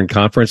the Eastern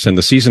Conference, and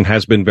the season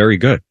has been very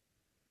good?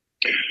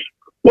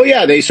 Well,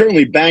 yeah, they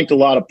certainly banked a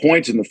lot of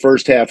points in the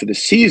first half of the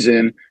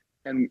season.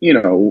 And,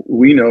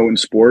 we know in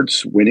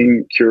sports,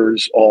 winning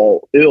cures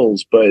all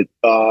ills. But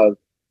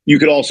you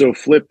could also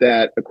flip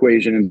that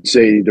equation and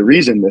say the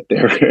reason that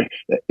they're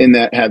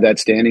have that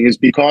standing is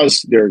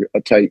because they're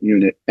a tight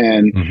unit.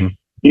 And,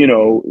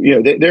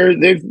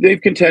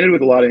 they've contended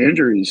with a lot of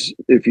injuries.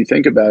 If you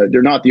think about it,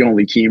 they're not the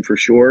only team for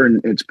sure. And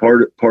it's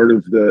part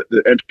of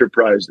the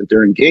enterprise that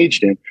they're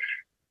engaged in.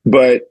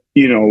 But,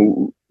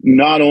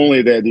 not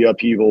only they had the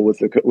upheaval with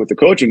the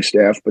coaching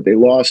staff, but they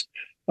lost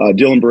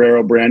Dylan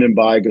Barrero, Brandon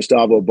Bai,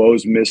 Gustavo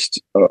Bose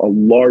missed a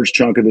large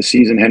chunk of the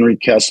season. Henry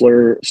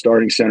Kessler,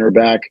 starting center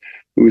back,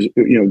 who was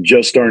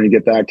just starting to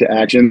get back to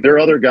action. There are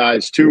other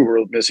guys too who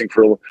are missing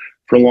for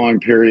long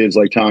periods,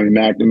 like Tommy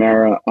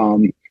McNamara.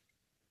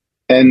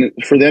 And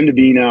for them to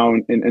be now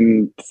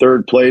in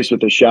third place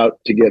with a shout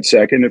to get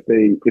second, if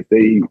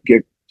they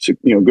get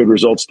good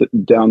results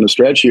down the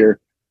stretch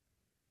here,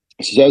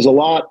 says a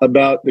lot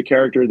about the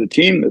character of the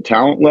team, the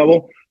talent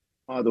level,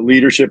 the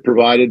leadership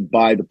provided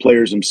by the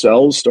players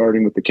themselves,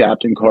 starting with the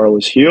captain,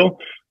 Carlos Heel.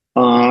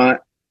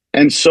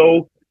 And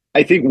so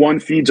I think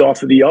one feeds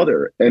off of the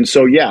other. And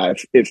so, yeah,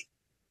 if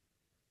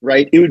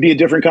it would be a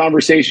different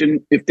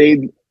conversation if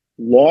they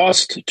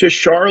lost to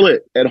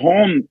Charlotte at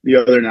home the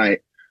other night,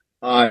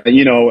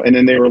 and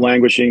then they were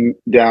languishing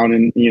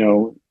down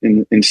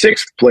in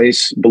sixth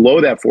place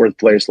below that fourth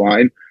place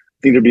line. I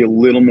think there'd be a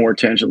little more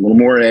tension, a little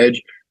more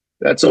edge.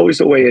 That's always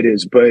the way it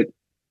is. But,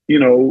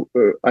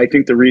 I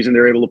think the reason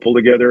they're able to pull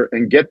together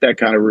and get that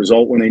kind of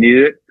result when they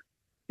needed it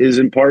is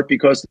in part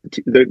because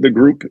the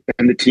group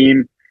and the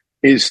team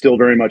is still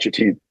very much a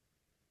team.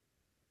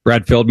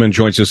 Brad Feldman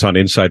joins us on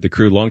Inside the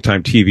Crew,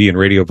 longtime TV and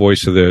radio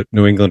voice of the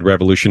New England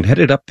Revolution,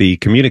 headed up the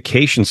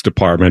communications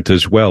department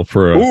as well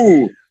for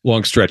a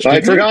long stretch.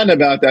 I'd forgotten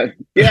about that.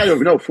 Yeah,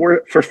 no,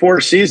 for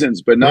 4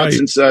 seasons, but not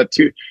since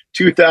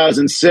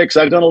 2006.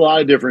 I've done a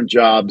lot of different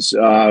jobs.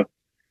 For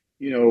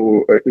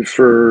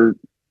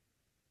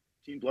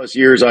 15+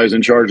 years, I was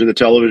in charge of the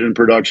television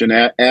production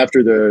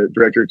after the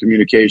director of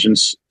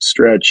communications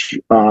stretch.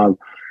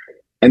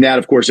 And that,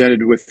 of course,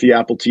 ended with the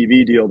Apple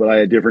TV deal, but I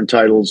had different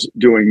titles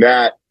doing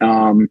that.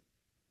 I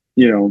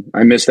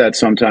miss that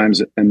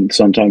sometimes, and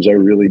sometimes I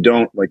really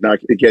don't, like not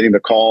getting the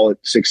call at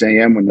 6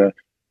 a.m. when the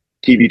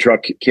TV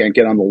truck can't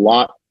get on the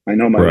lot. I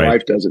know my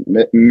wife doesn't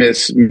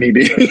miss me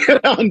being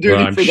on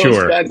duty for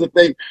those kinds of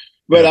things.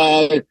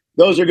 But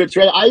those are good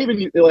threads. I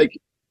even,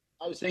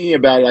 I was thinking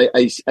about it.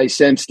 I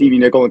sent Stevie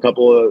Nickel and a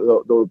couple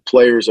of the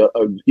players of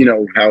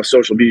how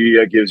social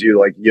media gives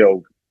you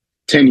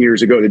 10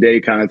 years ago today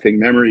kind of thing,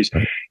 memories.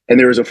 And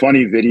there was a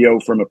funny video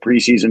from a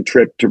preseason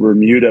trip to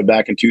Bermuda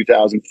back in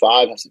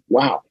 2005. I said,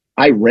 wow,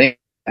 I ran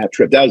that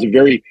trip. That was a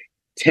very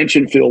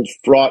tension-filled,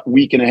 fraught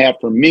week and a half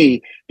for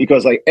me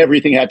because like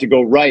everything had to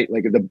go right.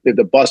 Like if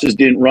the buses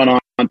didn't run on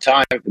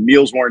time, if the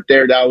meals weren't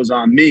there, that was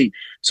on me.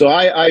 So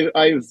I've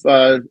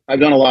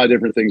done a lot of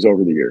different things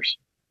over the years.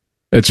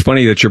 It's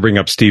funny that you bring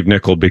up Steve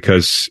Nicol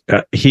because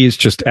he is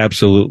just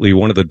absolutely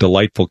one of the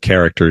delightful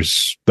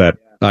characters that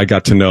I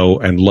got to know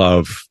and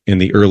love in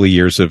the early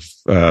years of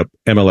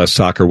MLS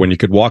soccer, when you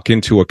could walk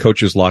into a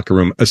coach's locker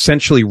room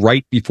essentially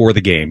right before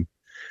the game.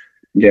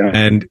 Yeah.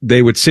 And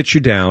they would sit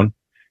you down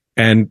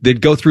and they'd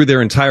go through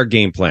their entire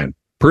game plan,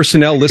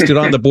 personnel listed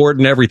on the board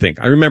and everything.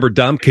 I remember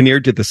Dom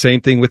Kinnear did the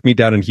same thing with me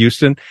down in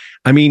Houston.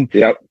 I mean,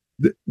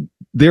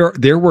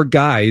 there were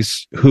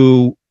guys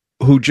who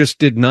just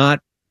did not,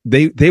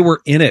 they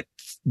were in it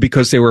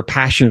because they were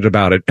passionate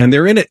about it, and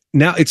they're in it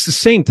now. It's the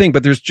same thing,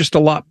 but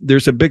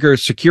there's a bigger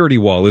security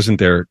wall, isn't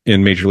there,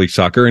 in Major League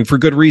Soccer, and for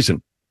good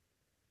reason.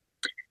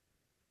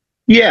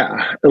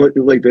 Yeah,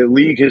 like the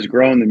league has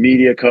grown, the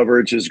media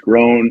coverage has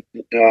grown.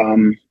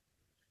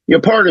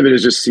 Part of it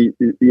is just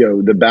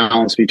the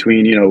balance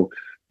between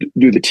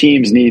do the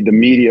teams need the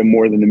media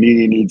more than the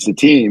media needs the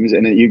teams,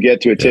 and then you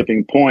get to a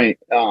tipping point.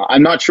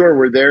 I'm not sure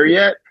we're there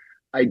yet.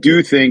 I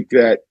do think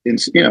that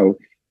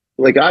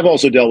like I've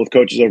also dealt with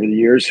coaches over the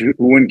years who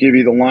wouldn't give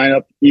you the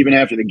lineup even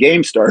after the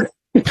game started.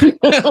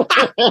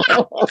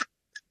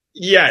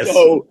 Yes.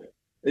 So,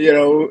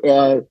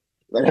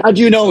 like, how'd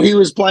you know he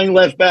was playing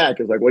left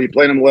back? It's like, well, you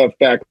played him left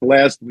back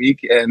last week,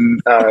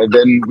 and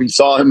then we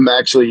saw him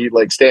actually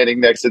like standing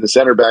next to the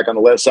center back on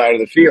the left side of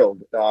the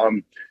field.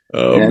 Man.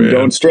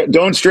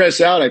 Don't stress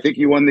out. I think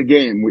you won the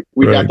game.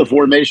 We got the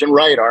formation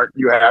right. Aren't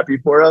you happy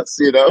for us?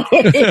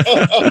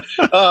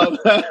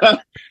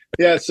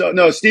 Yeah. So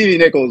no, Stevie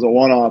Nicol is a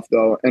one-off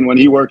though, and when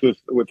he worked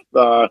with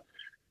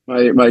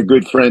my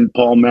good friend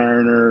Paul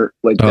Mariner,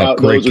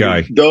 great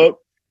guy.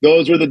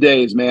 Those were the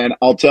days, man.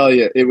 I'll tell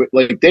you,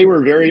 they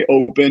were very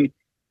open,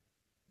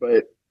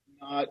 but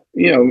not,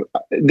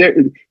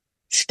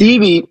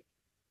 Stevie,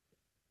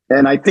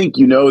 and I think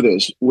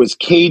this, was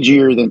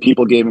cagier than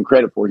people gave him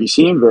credit for. He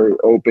seemed very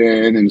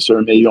open and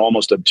sort of maybe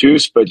almost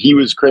obtuse, but he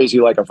was crazy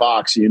like a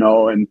fox,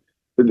 and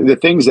the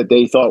things that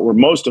they thought were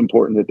most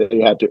important, that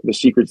they had to, the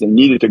secrets they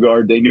needed to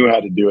guard, they knew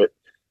how to do it.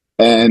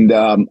 And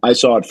I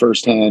saw it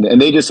firsthand,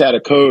 and they just had a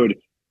code.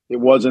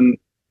 It wasn't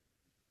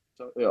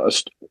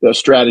a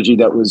strategy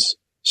that was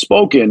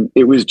spoken.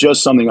 It was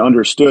just something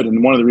understood.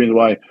 And one of the reasons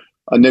why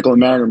Nicol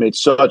and Mariner made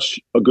such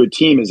a good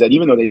team is that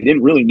even though they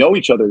didn't really know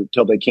each other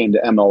until they came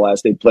to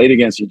MLS, they played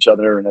against each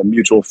other and had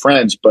mutual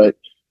friends, but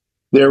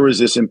there was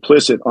this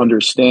implicit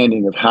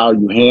understanding of how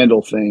you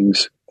handle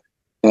things.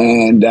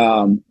 And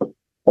a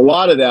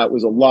lot of that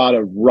was a lot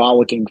of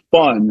rollicking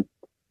fun,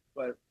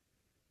 but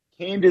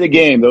came to the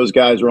game, those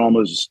guys were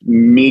almost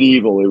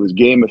medieval. It was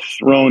Game of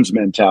Thrones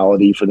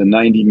mentality for the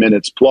 90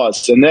 minutes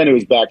plus, and then it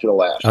was back to the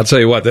last. I'll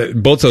tell you what,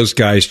 both those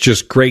guys,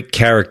 just great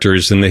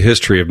characters in the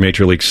history of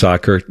Major League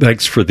Soccer.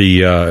 Thanks for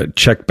the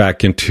check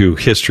back into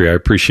history. I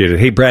appreciate it.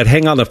 Hey, Brad,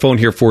 hang on the phone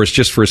here for us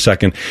just for a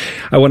second.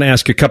 I want to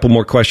ask a couple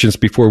more questions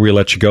before we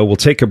let you go. We'll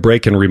take a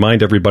break and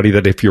remind everybody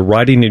that if you're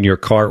riding in your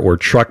car or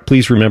truck,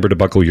 please remember to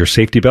buckle your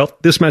safety belt.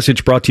 This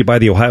message brought to you by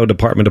the Ohio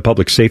Department of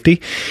Public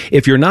Safety.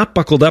 If you're not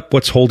buckled up,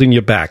 what's holding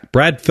you back?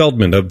 Brad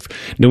Feldman of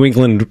New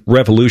England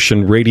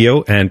Revolution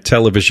Radio and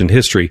Television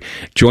History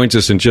joins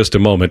us in just a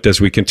moment as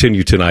we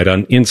continue tonight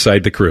on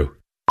Inside the Crew.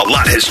 A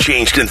lot has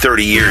changed in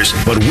 30 years,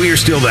 but we're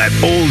still that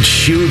old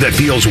shoe that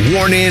feels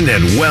worn in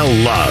and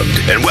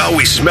well-loved. And, well,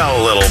 we smell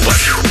a little, but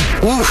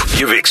whew,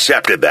 you've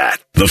accepted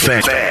that. The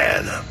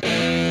Fan.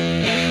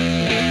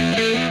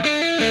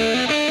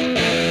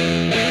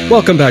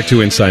 Welcome back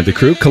to Inside the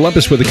Crew.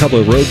 Columbus with a couple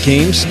of road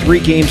games,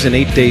 3 games in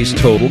 8 days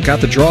total. Got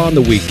the draw on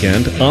the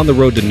weekend, on the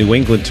road to New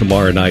England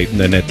tomorrow night, and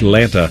then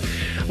Atlanta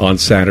on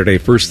Saturday.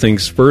 First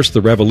things first,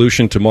 the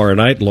Revolution tomorrow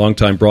night.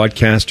 Longtime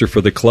broadcaster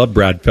for the club,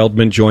 Brad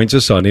Feldman, joins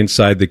us on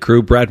Inside the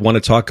Crew. Brad, want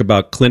to talk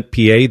about Clint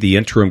P.A., the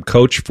interim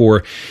coach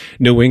for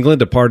New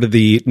England, a part of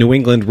the New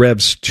England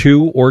Revs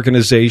 2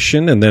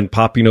 organization, and then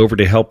popping over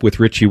to help with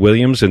Richie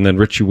Williams, and then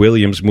Richie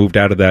Williams moved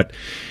out of that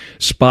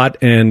spot,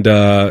 and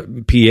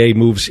PA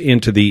moves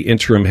into the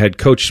interim head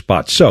coach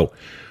spot. So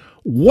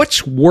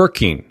what's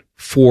working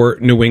for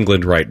New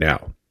England right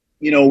now?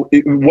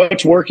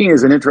 What's working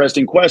is an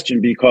interesting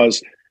question,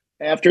 because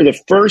after the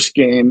first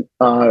game,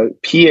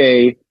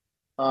 PA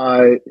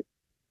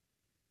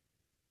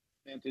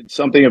invented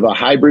something of a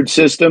hybrid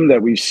system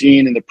that we've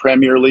seen in the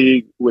Premier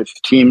League with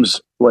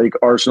teams like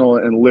Arsenal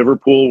and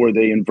Liverpool, where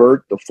they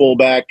invert the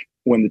fullback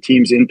when the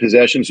team's in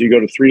possession. So you go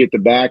to 3 at the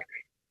back,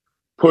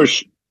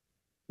 push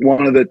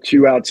one of the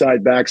 2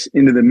 outside backs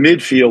into the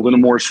midfield in a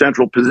more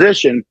central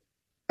position.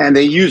 And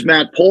they use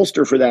Matt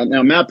Polster for that.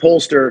 Now, Matt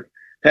Polster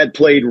had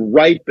played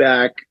right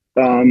back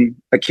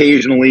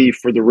occasionally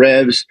for the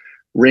Revs,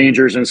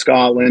 Rangers in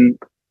Scotland,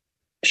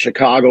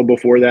 Chicago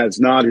before that. It's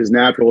not his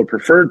natural or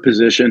preferred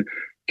position,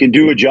 can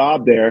do a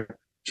job there.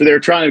 So they're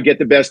trying to get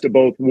the best of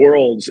both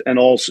worlds, and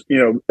also,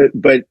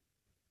 but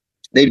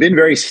they've been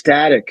very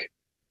static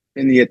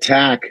in the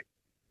attack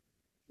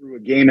through a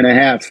game and a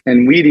half,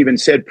 and we'd even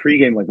said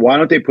pregame, like, why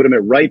don't they put him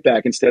at right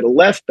back instead of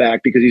left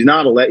back? Because he's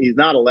not a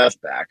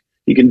left back.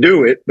 He can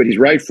do it, but he's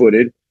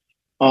right-footed.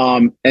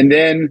 And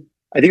then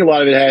I think a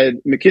lot of it had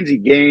Mackenzie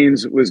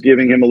Gaines was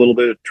giving him a little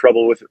bit of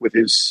trouble with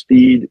his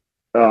speed,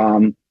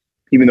 even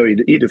though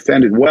he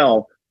defended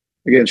well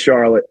against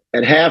Charlotte.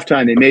 At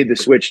halftime, they made the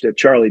switch that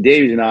Charlie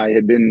Davies and I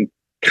had been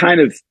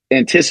kind of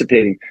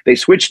anticipating. They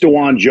switched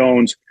DeJuan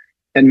Jones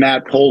and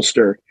Matt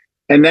Polster,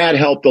 and that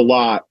helped a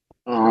lot.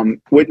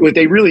 What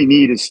they really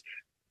need is,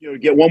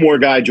 get one more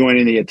guy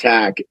joining the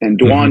attack, and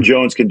DeJuan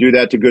Jones can do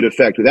that to good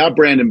effect. Without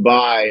Brandon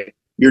Bye,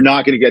 you're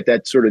not going to get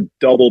that sort of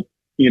double,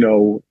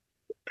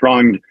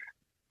 pronged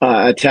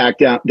attack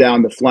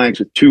down the flanks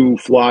with two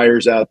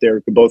flyers out there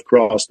who can both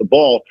cross the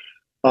ball.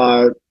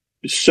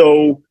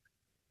 So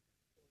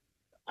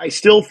I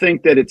still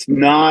think that it's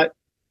not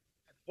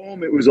at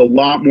home. It was a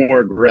lot more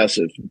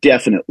aggressive,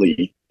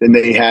 definitely, than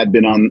they had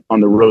been on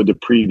the road the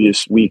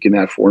previous week in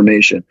that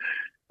formation.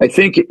 I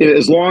think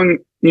as long,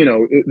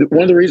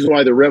 one of the reasons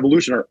why the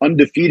Revolution are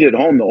undefeated at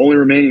home, the only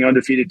remaining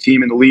undefeated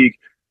team in the league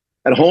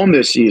at home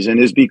this season,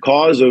 is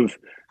because of,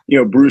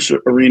 Bruce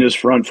Arena's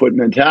front foot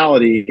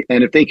mentality.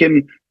 And if they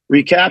can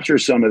recapture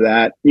some of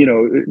that,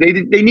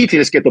 they need to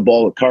just get the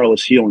ball with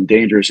Carlos Heel in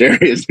dangerous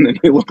areas, and then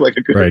they look like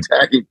a good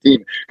attacking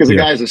team, because the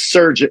guy's a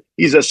surgeon.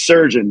 He's a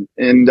surgeon.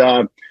 And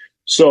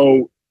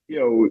so,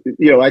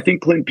 I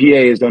think Clint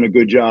P.A. has done a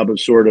good job of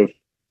sort of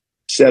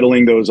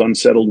settling those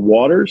unsettled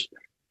waters.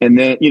 And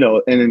then,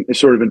 and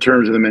sort of in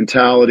terms of the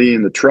mentality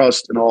and the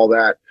trust and all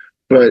that.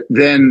 But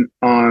then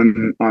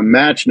on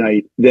match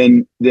night,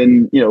 then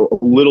a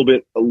little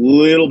bit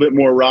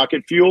more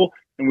rocket fuel,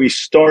 and we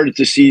started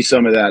to see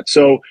some of that.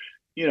 So,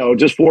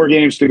 just 4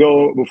 games to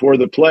go before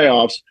the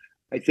playoffs.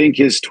 I think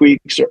his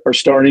tweaks are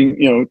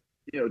starting.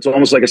 It's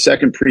almost like a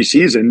second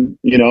preseason.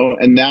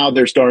 And now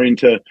they're starting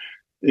to,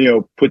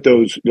 put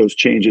those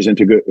changes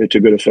into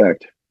good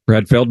effect.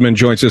 Brad Feldman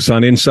joins us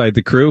on Inside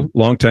the Crew,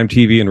 longtime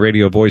TV and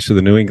radio voice of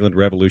the New England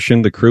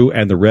Revolution. The Crew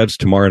and the Revs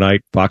tomorrow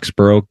night,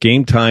 Foxborough.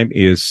 Game time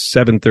is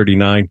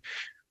 7:39.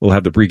 We'll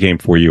have the pregame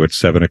for you at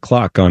 7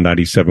 o'clock on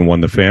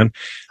 97.1 The Fan.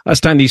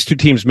 Last time these two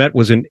teams met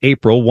was in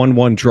April,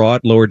 1-1 draw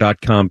at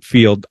Lower.com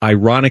Field.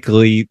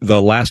 Ironically,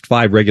 the last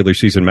 5 regular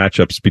season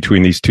matchups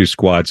between these two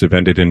squads have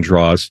ended in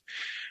draws.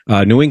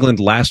 New England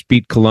last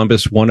beat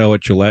Columbus 1-0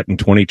 at Gillette in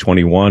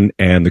 2021,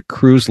 and the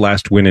Crew's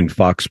last win in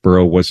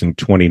Foxborough was in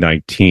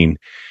 2019.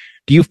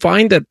 Do you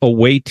find that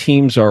away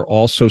teams are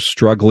also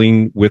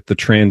struggling with the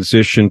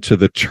transition to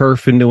the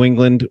turf in New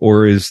England,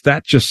 or is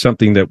that just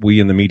something that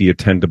we in the media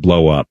tend to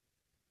blow up?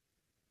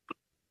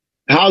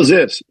 How's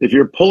this? If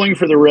you're pulling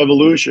for the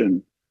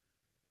Revolution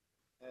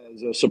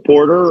as a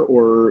supporter,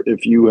 or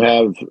if you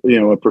have,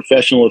 a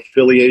professional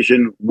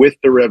affiliation with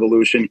the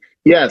Revolution,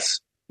 yes,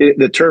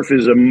 the turf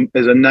is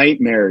a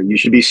nightmare. You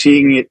should be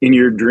seeing it in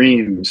your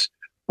dreams.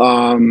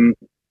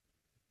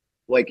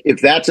 Like,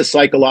 if that's a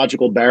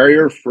psychological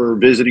barrier for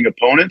visiting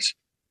opponents,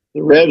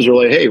 the Revs are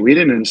like, hey, we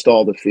didn't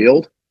install the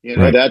field.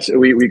 That's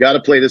we got to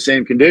play the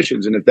same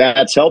conditions. And if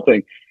that's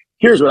helping,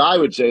 here's what I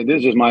would say.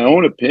 This is my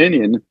own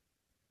opinion.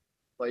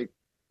 Like,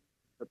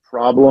 the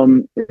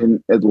problem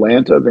in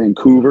Atlanta,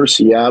 Vancouver,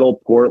 Seattle,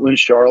 Portland,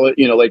 Charlotte,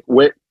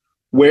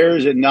 where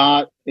is it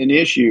not an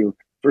issue?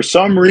 For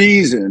some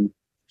reason,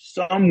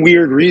 some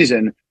weird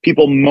reason,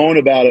 people moan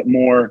about it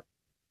more.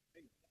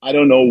 I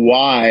don't know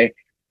why.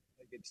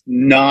 It's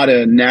not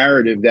a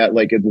narrative that,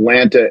 like,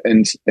 Atlanta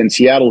and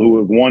Seattle, who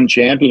have won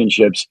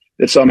championships,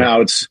 that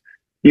somehow it's,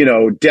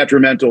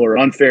 detrimental or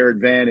unfair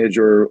advantage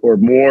or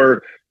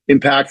more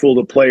impactful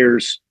to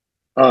players'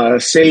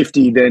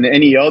 safety than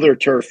any other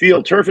turf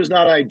field. Turf is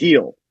not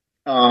ideal,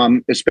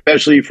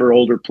 especially for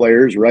older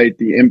players, right?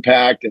 The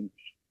impact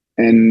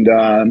and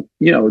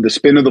the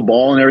spin of the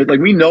ball and everything. Like,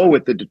 we know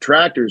what the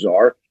detractors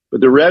are,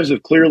 but the Revs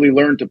have clearly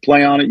learned to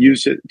play on it,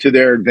 use it to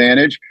their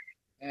advantage.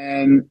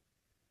 And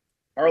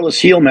Carlos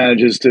Heel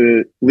manages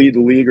to lead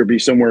the league or be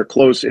somewhere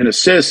close in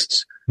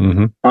assists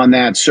on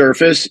that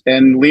surface.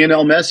 And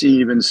Lionel Messi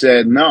even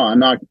said, no, I'm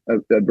not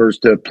averse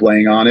to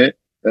playing on it,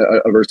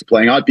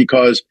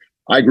 because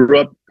I grew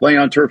up playing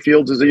on turf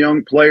fields as a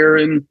young player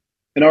in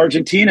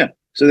Argentina.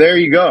 So there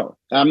you go.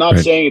 I'm not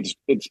saying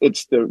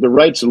it's the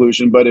right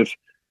solution, but if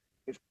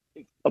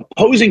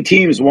opposing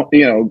teams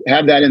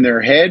have that in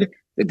their head,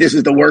 that this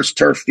is the worst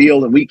turf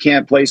field and we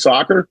can't play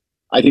soccer,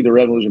 I think the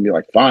Revolution will be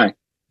like, fine.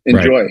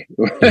 Enjoy.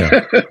 Right.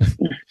 Yeah.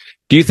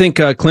 Do you think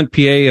Clint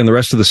P.A. and the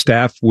rest of the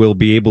staff will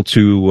be able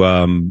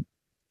to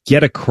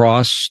get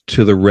across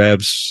to the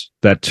Revs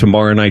that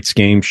tomorrow night's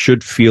game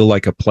should feel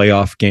like a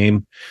playoff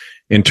game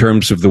in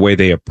terms of the way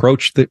they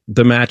approach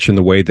the match and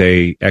the way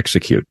they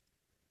execute?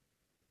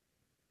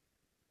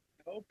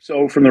 I hope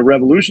so. From the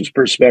Revolution's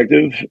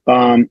perspective,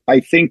 I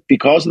think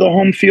because of the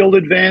home field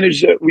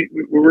advantage that we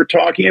were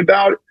talking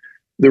about,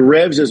 the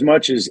Revs, as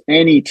much as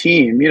any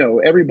team,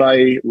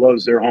 everybody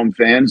loves their home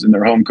fans and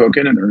their home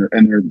cooking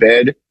and their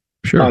bed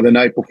the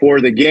night before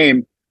the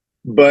game.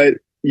 But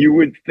you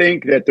would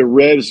think that the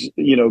Revs,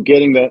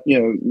 getting that,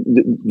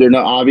 they're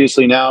not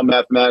obviously now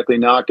mathematically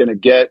not going to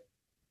get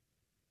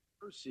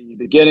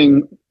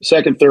getting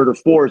second, third, or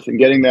fourth, and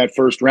getting that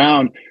first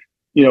round,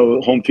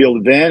 home field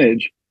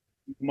advantage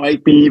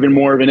might be even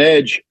more of an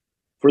edge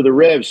for the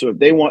Revs. So if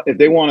they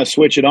want to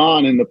switch it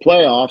on in the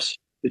playoffs,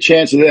 the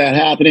chances of that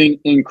happening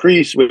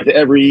increase with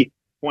every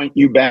point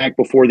you back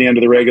before the end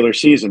of the regular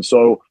season.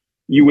 So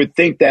you would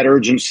think that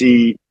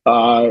urgency,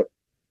 all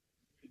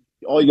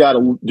you got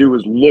to do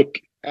is look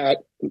at,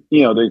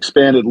 the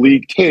expanded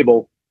league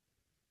table,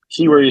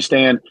 see where you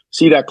stand,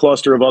 see that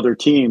cluster of other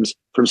teams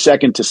from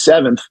second to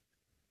seventh,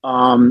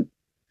 and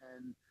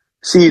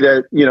see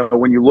that,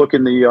 when you look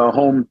in the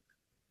home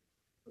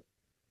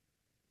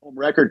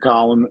record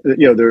column,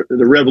 the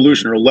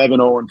Revolution are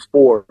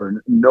 11-0-4,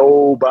 and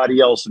nobody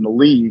else in the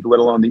league, let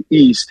alone the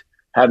East,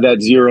 have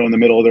that 0 in the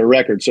middle of their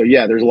record. So,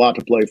 yeah, there's a lot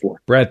to play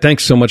for. Brad,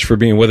 thanks so much for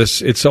being with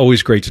us. It's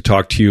always great to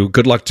talk to you.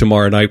 Good luck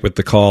tomorrow night with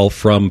the call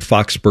from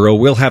Foxborough.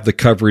 We'll have the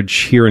coverage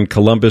here in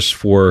Columbus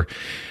for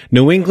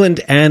New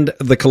England and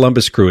the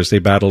Columbus Crew as they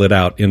battle it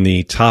out in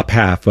the top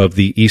half of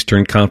the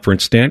Eastern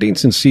Conference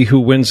standings and see who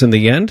wins in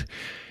the end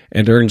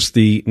and earns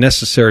the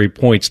necessary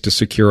points to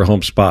secure a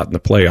home spot in the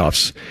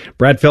playoffs.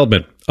 Brad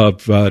Feldman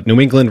of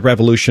New England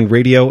Revolution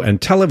radio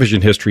and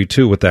television history,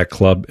 too, with that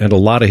club, and a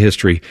lot of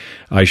history,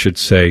 I should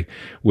say,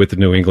 with the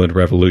New England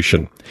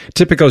Revolution.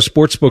 Tipico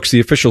Sportsbooks, the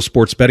official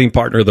sports betting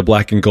partner of the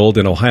Black and Gold,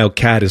 and Ohio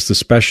Cat is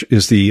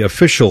the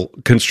official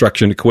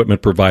construction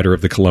equipment provider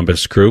of the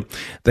Columbus Crew.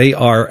 They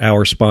are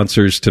our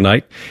sponsors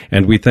tonight,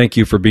 and we thank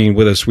you for being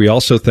with us. We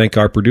also thank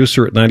our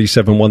producer at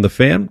 97.1 The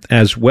Fan,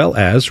 as well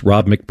as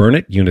Rob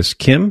McBurnett, Eunice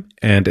Kim,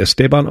 and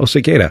Esteban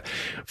Osegueda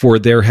for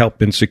their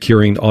help in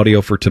securing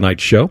audio for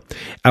tonight's show.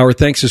 Our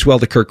thanks as well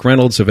to Kirk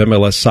Reynolds of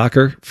MLS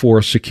Soccer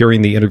for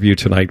securing the interview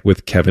tonight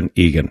with Kevin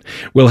Egan.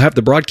 We'll have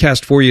the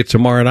broadcast for you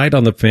tomorrow night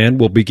on The Fan.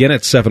 We'll begin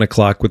at 7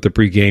 o'clock with the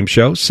pregame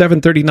show.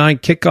 7:39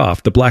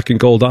 kickoff, the Black and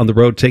Gold on the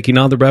road taking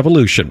on the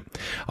Revolution.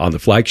 On the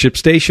flagship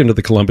station of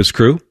the Columbus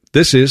Crew,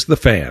 this is The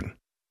Fan.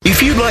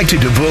 If you'd like to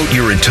devote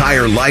your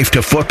entire life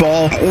to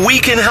football, we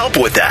can help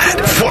with that.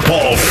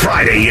 Football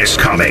Friday is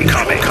coming.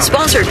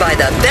 Sponsored by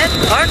the Bet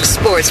Park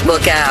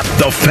Sportsbook app.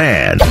 The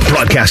Fan,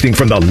 broadcasting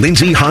from the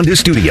Lindsay Honda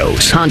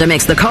Studios. Honda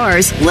makes the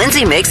cars,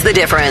 Lindsay makes the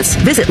difference.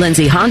 Visit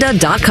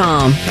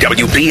lindsayhonda.com.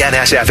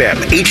 WBNS-FM,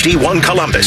 HD1 Columbus.